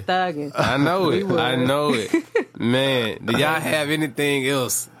 Yeah. Y'all ain't thugging. I know it. I know it. Man, do y'all have anything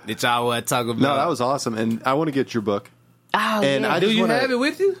else that y'all want to talk about? No, that was awesome, and I want to get your book. Oh, And yeah. I Do just you wanna, have it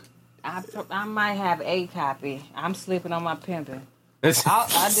with you? I might have a copy. I'm slipping on my pimping. I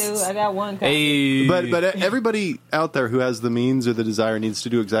I do. I got one copy. Hey. But everybody out there who has the means or the desire needs to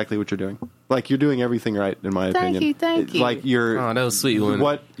do exactly what you're doing. Like, you're doing everything right, in my opinion. Thank you. Like, you're Oh, that was sweet one.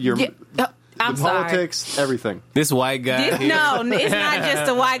 what you're I'm the sorry. politics, everything. This white guy. No, it's not just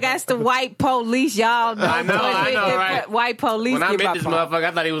the white guy. It's the white police, y'all. I know, right? White police. When I give met up this on. motherfucker,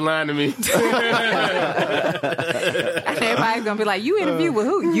 I thought he was lying to me. And everybody's gonna be like, "You interview with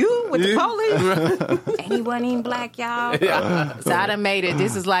who? You with the police?" And he wasn't even black, y'all. So I done made it.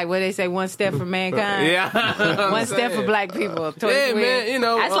 This is like what they say: one step for mankind, Yeah. one step for black people. Yeah, man, you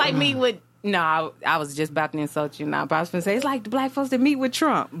know, that's like me with. No, I was just about to insult you now, but I was going to say it's like the black folks that meet with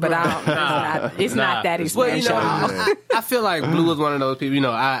Trump, but it's not that expensive. Well, you know, I feel like Blue is one of those people. You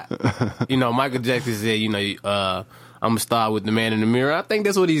know, Michael Jackson said, I'm gonna start with the man in the mirror. I think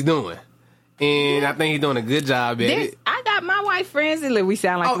that's what he's doing, and I think he's doing a good job at it. I got my white friends, and we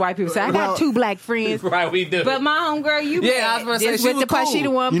sound like the white people say. I got 2 black friends, Right, we do. but my homegirl, you Yeah, I was gonna say, just she with was the part, cool. she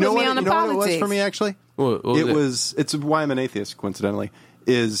the one You put know me what? on the You know what it politics. was for me actually? What was it? It's why I'm an atheist. Coincidentally,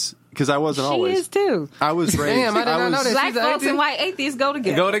 is because I wasn't She always. is too. I was raised. Damn, I did not know that. Black She's an folks atheist? and white atheists go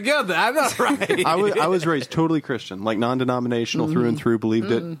together. Go together. I know, right? I was raised totally Christian, like non-denominational through and through.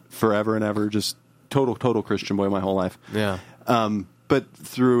 Believed it forever and ever. Just total Christian boy my whole life. Yeah. But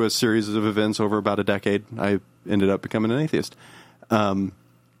through a series of events over about a decade, I ended up becoming an atheist.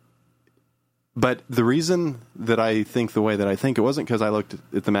 But the reason that I think the way that I think, it wasn't because I looked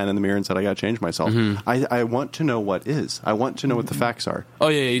at the man in the mirror and said, I got to change myself. I want to know what is. I want to know what the facts are. Oh,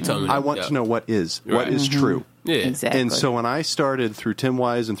 yeah, you told me that. I want to know what is. Right. What is true. Yeah. Exactly. And so when I started through Tim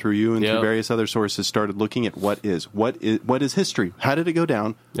Wise and through you and through various other sources, started looking at what is history? How did it go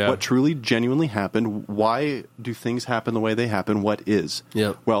down? Yeah. What truly, genuinely happened? Why do things happen the way they happen? What is?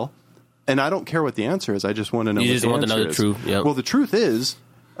 Yep. Well, and I don't care what the answer is. I just want to know. You what just the want to know answer the is. truth. Yep. Well, the truth is,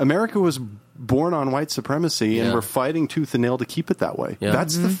 America was born on white supremacy, and Yeah. we're fighting tooth and nail to keep it that way. Yeah.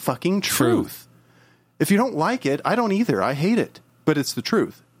 That's the fucking truth. If you don't like it, I don't either. I hate it, but it's the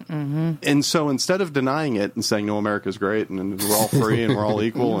truth. Mm-hmm. And so instead of denying it and saying, no, America's great and we're all free and we're all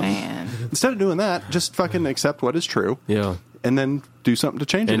equal, Man. instead of doing that, just fucking accept what is true. Yeah. And then do something to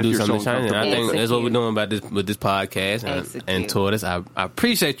change And it do if you're something so to change it. I uncomfortable. think that's what we're doing about this with this podcast and Tortois. I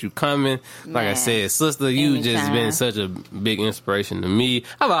appreciate you coming. Like I said, sister, you just Anytime. been such a big inspiration to me.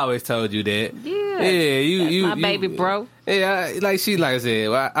 I've always told you that. Yeah. you my baby bro. Yeah, like I said,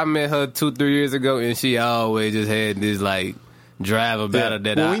 I met her 2-3 years ago, and she always just had this like drive about her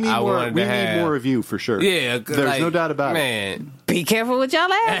that Well, I wanted to have. We need more of you for sure. Yeah, There's no doubt about it. Man, Be careful what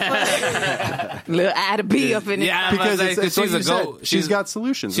y'all ask for. Little I to be up in it. Yeah, Because it's it's she's like a you said, go. she's got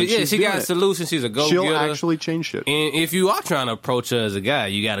solutions. and She she's doing got it. solutions. She's a go. She'll actually change shit. And if you are trying to approach her as a guy,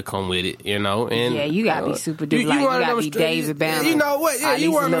 you got to come with it, And Yeah, you gotta be super duper. Like, you gotta be David Banner. You know what? Yeah,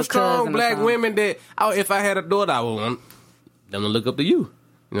 you one of those strong cousin or black something. women that if I had a daughter, I would want them to look up to you.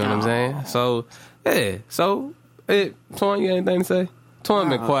 You know what I'm saying? So, yeah. So, Twan, you got anything to say? Twin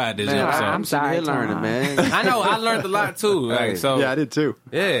been quiet this episode. I'm sorry, here learning, man. I know. I learned a lot too. Like, so Yeah, I did too.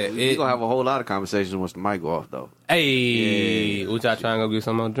 yeah. We're gonna have a whole lot of conversations once the mic go off, though. Hey, what y'all trying to go get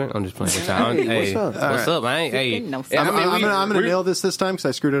some more drink? I'm just playing with y'all. Hey, what's up? I ain't. Hey, No, I'm gonna nail this time because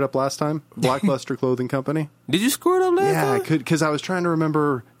I screwed it up last time. Blockbuster Clothing Company. did you screw it up last Yeah, time? I could because I was trying to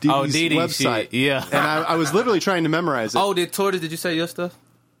remember Didi's Didi website. shit, yeah. and I was literally trying to memorize it. Oh, did you say your stuff?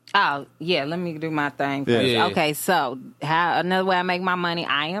 Oh, yeah, let me do my thing Yeah. first. Yeah. Okay, so another way I make my money,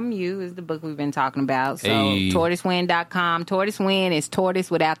 I Am You is the book we've been talking about. So Hey. tortoisewind.com. Tortoise Wind is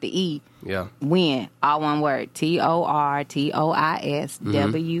tortoise without the E. Yeah. Win, all one word.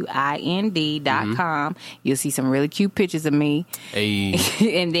 TORTOISWIND.com. You'll see some really cute pictures of me. Hey.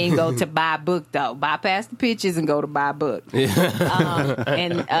 And then go to buy a book, though. Bypass the pictures and go to buy a book. What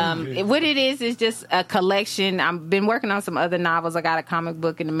it is just a collection. I've been working on some other novels. I got a comic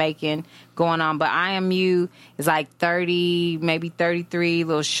book in the making going on, but I Am You is like 30, maybe 33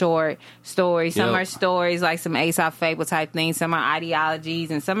 little short stories. Some Yep. are stories like some Aesop fable type things. Some are ideologies,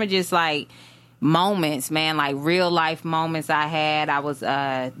 and some are just like moments, man, like real life moments I had. I was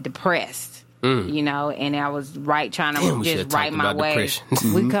depressed, you know, and I was trying to Damn, we just should've write talked my about way.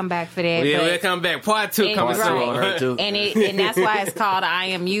 depression. We come back for that. Yeah, but- we'll come back. Part 2 coming right. soon. And that's why it's called I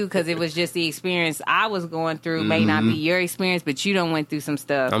Am You, because it was just the experience I was going through. May not be your experience, but you done went through some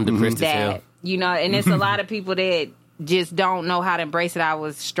stuff. I'm depressed as hell. You know, and it's a lot of people that just don't know how to embrace it. I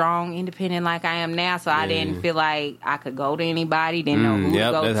was strong, independent like I am now, so I didn't feel like I could go to anybody, didn't know who Yep,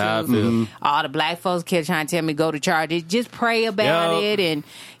 to go that's to. how I feel. All the black folks kept trying to tell me go to church. Just pray about Yep. it, and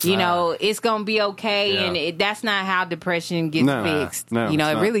you know it's gonna be okay. Yeah. And that's not how depression gets No, fixed. no, you know,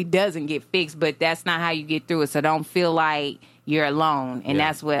 it's it not. really doesn't get fixed, but that's not how you get through it. So don't feel like you're alone. And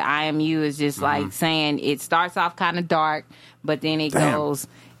that's what I Am You is just like saying. It starts off kind of dark, but then it goes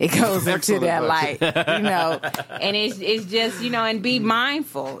into Excellent that advice. light, you know. And it's just, you know, and be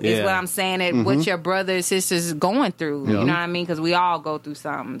mindful is Yeah. what I'm saying, that what your brother and sisters is going through. You know what I mean? Because we all go through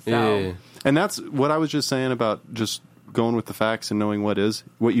something. So Yeah. And that's what I was just saying about just going with the facts and knowing what is.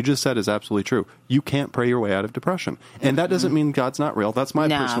 What you just said is absolutely true. You can't pray your way out of depression. And that doesn't mean God's not real. That's my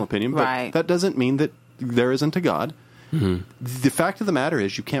No, personal opinion. But right. that doesn't mean that there isn't a God. The fact of the matter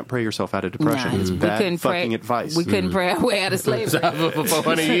is you can't pray yourself out of depression. Nah, It's we bad couldn't fucking pray, advice. We couldn't pray our way out of slavery. For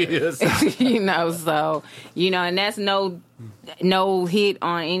 400 years. You know, so, you know, and that's no hit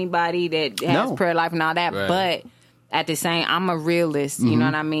on anybody that has No. prayer life and all that, Right. but at the same, I'm a realist, you know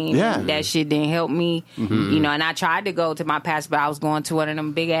what I mean? Yeah. That shit didn't help me, you know, and I tried to go to my pastor, but I was going to one of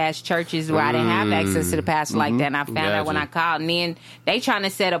them big ass churches where I didn't have access to the pastor like that, and I found out when I called, and then they trying to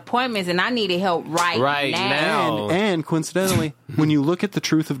set appointments, and I needed help right now. now. And coincidentally, when you look at the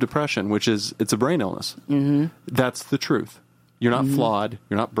truth of depression, which is it's a brain illness, that's the truth. You're not flawed.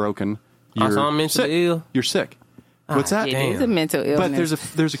 You're not broken. You're Also, I'm mentally sick. ill. You're sick. What's that? It is a mental illness.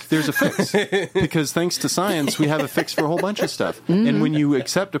 But there's a fix because thanks to science we have a fix for a whole bunch of stuff. And when you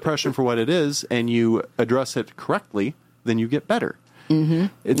accept depression for what it is and you address it correctly, then you get better.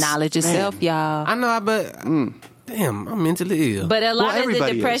 It's, Knowledge of self, y'all. I know, but damn, I'm mentally ill. But a lot of the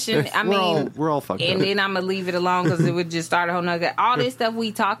everybody depression, is. I mean, we're all fucked and up. then I'm gonna leave it alone because it would just start a whole nother. All this stuff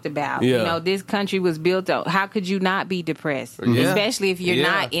we talked about, you Yeah. know, this country was built on. How could you not be depressed, Yeah. especially if you're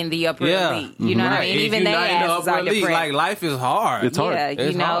Yeah. not in the upper Yeah. elite? You know what I Right. mean? If Even you're they not in the asses upper are elite, depressed. like life is hard. It's hard. Yeah,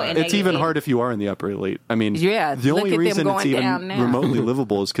 It's you know, hard. and It's they- even hard if you are in the upper elite. I mean, Yeah, the look only at them reason it's going even down now. remotely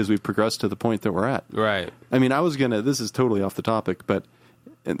livable is because we've progressed to the point that we're at. Right. I mean, this is totally off the topic, but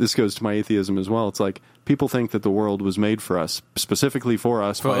and this goes to my atheism as well. It's like people think that the world was made for us, specifically for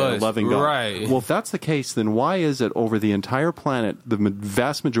us by a us, loving God. right. Well, if that's the case, then why is it over the entire planet, the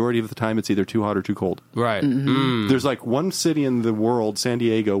vast majority of the time, it's either too hot or too cold? Right. Mm-hmm. There's like one city in the world, San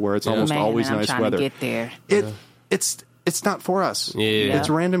Diego, where it's almost Man, always I'm nice trying weather. to get there. It's not for us. Yeah. It's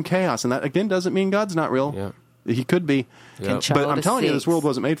random chaos, and that again doesn't mean God's not real. Yeah. He could be. Control But I'm the telling you, this six. world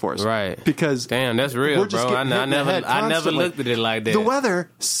wasn't made for us. Right. Because Damn, that's real, we're just bro. getting I hit in the head never constantly. looked at it like that. The weather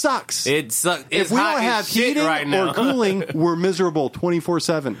sucks. It sucks. If It's we hot don't as have shit heating right now. or cooling, we're miserable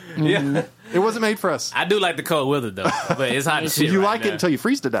 24/7. Yeah. It wasn't made for us. I do like the cold weather though, but it's hot as shit. You right like now. it until you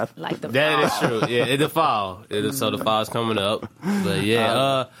freeze to death. Like the That is fall. true. Yeah, it's the fall. So the fall's coming up. But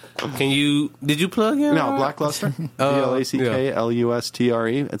yeah, did you plug in? No, Blackluster.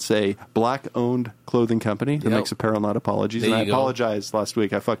 BLACKLUSTRE. It's a black-owned clothing company that Yep. makes apparel, not apologies. There And I you go. apologize last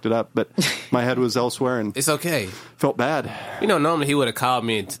week. I fucked it up, but my head was elsewhere and It's okay. felt bad. You know, normally he would have called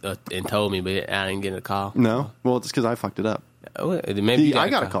me and told me, but I didn't get a call. No? Well, it's because I fucked it up. Maybe you I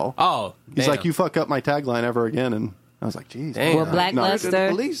got a call. Oh, He's damn. like, you fuck up my tagline ever again, and I was like, geez. Well, Blackluster.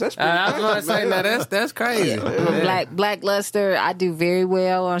 Police, that's I was going to say, now that's crazy. Blackluster, I do very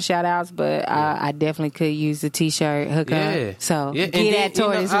well on shout-outs, but I definitely could use the T-shirt hookup. Yeah. So yeah. get that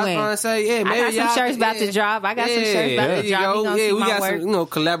Tortois Wind. I was going to say, maybe I got some shirts about to drop. I got some shirts about to drop. We got some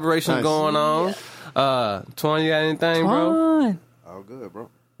collaboration going on. Twan, you got anything, bro? All good, bro.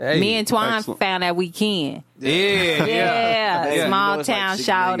 Hey, me and Twan found that weekend. Yeah. Small town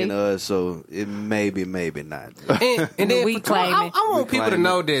shouty. So it maybe not. And then we claim it. I want people to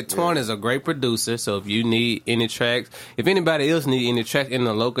know that Twan is a great producer. So if you need any tracks, if anybody else need any tracks in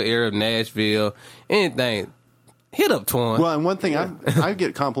the local area of Nashville, anything, hit up Twan. Well, and one thing I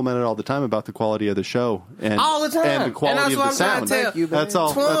get complimented all the time about the quality of the show, and all the time, and the quality of the sound. Thank you, that's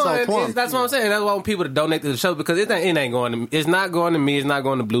all. Twan. That's what I'm saying. That's why I want people to donate to the show, because it ain't going to. It's not going to me. It's not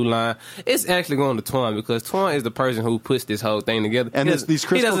going to Blue Line. It's actually going to Twan, because Twan is the person who puts this whole thing together. And these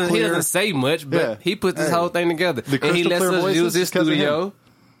crystal clear. He doesn't say much, but he puts this whole thing together, and he lets us use his studio.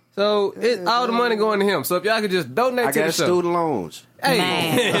 So all the money going to him. So if y'all could just donate to the show. I got student loans.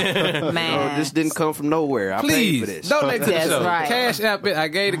 Hey, man. This didn't come from nowhere. I paid for this. Donate to the show. Right. Cash App it. I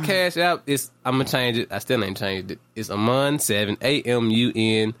gave the Cash App. I'm gonna change it. I still ain't changed it. It's Amun7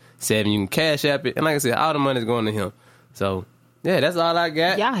 AMUN7. You can Cash App it, and like I said, all the money's going to him. So yeah, that's all I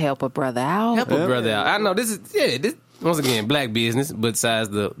got. Y'all help a brother out. Help a brother out. I know this once again black business, besides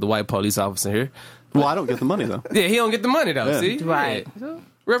the white police officer here. Well, I don't get the money though. Yeah, he don't get the money though. Yeah. See, right. Yeah.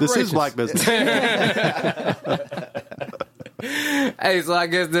 This is black business. Hey, so I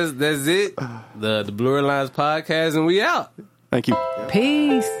guess that's it. The Blurry Lines podcast, and we out. Thank you.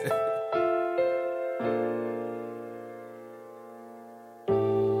 Peace.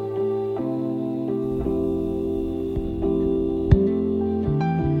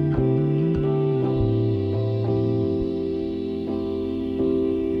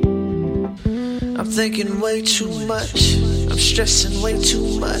 I'm thinking way too much. I'm stressing way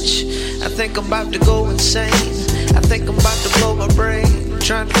too much. I think I'm about to go insane. I think I'm about to blow my brain.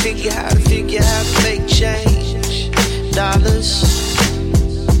 Trying to figure how to make change. Dollars.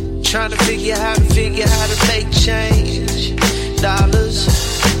 Trying to figure how to make change. Dollars.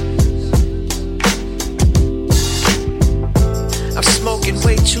 I'm smoking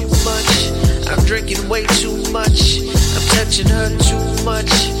way too much. I'm drinking way too much. I'm touching her too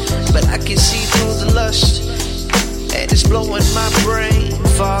much. But I can see through the lust, and it's blowing my brain,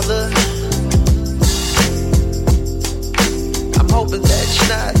 Father. I'm hoping that you're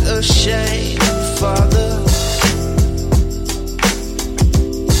not ashamed, Father.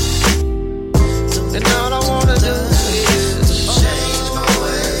 And all I wanna do is change my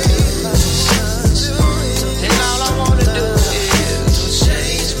ways. And all I wanna do is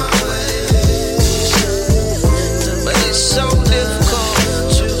change my ways. But it's so difficult.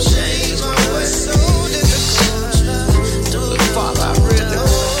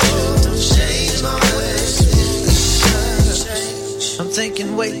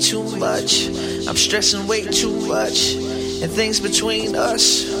 Thinking way too much, I'm stressing way too much, and things between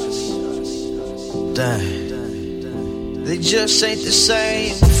us, dang, they just ain't the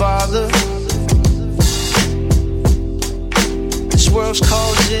same, Father. This world's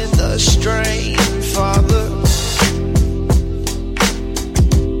causing the strain, Father.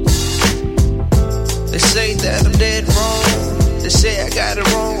 They say that I'm dead wrong, they say I got it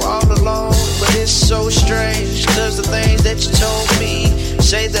wrong all along. But it's so strange, cause the things that you told me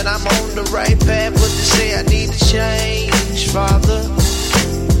say that I'm on the right path, but they say I need to change, Father.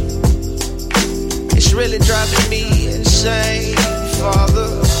 It's really driving me insane, Father.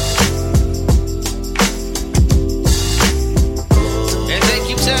 And they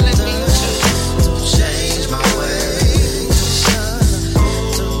keep telling me to change my ways,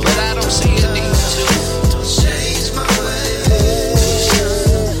 but I don't see a need to change my ways.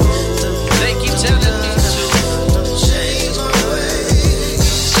 They keep telling me to change my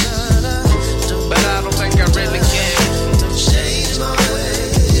ways, but I don't think I really can change my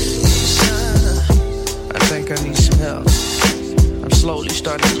ways. I think I need some help. I'm slowly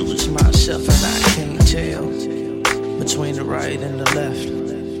starting to lose myself, and I can't tell between the right and the left.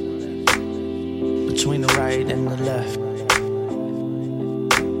 Between the right and the left.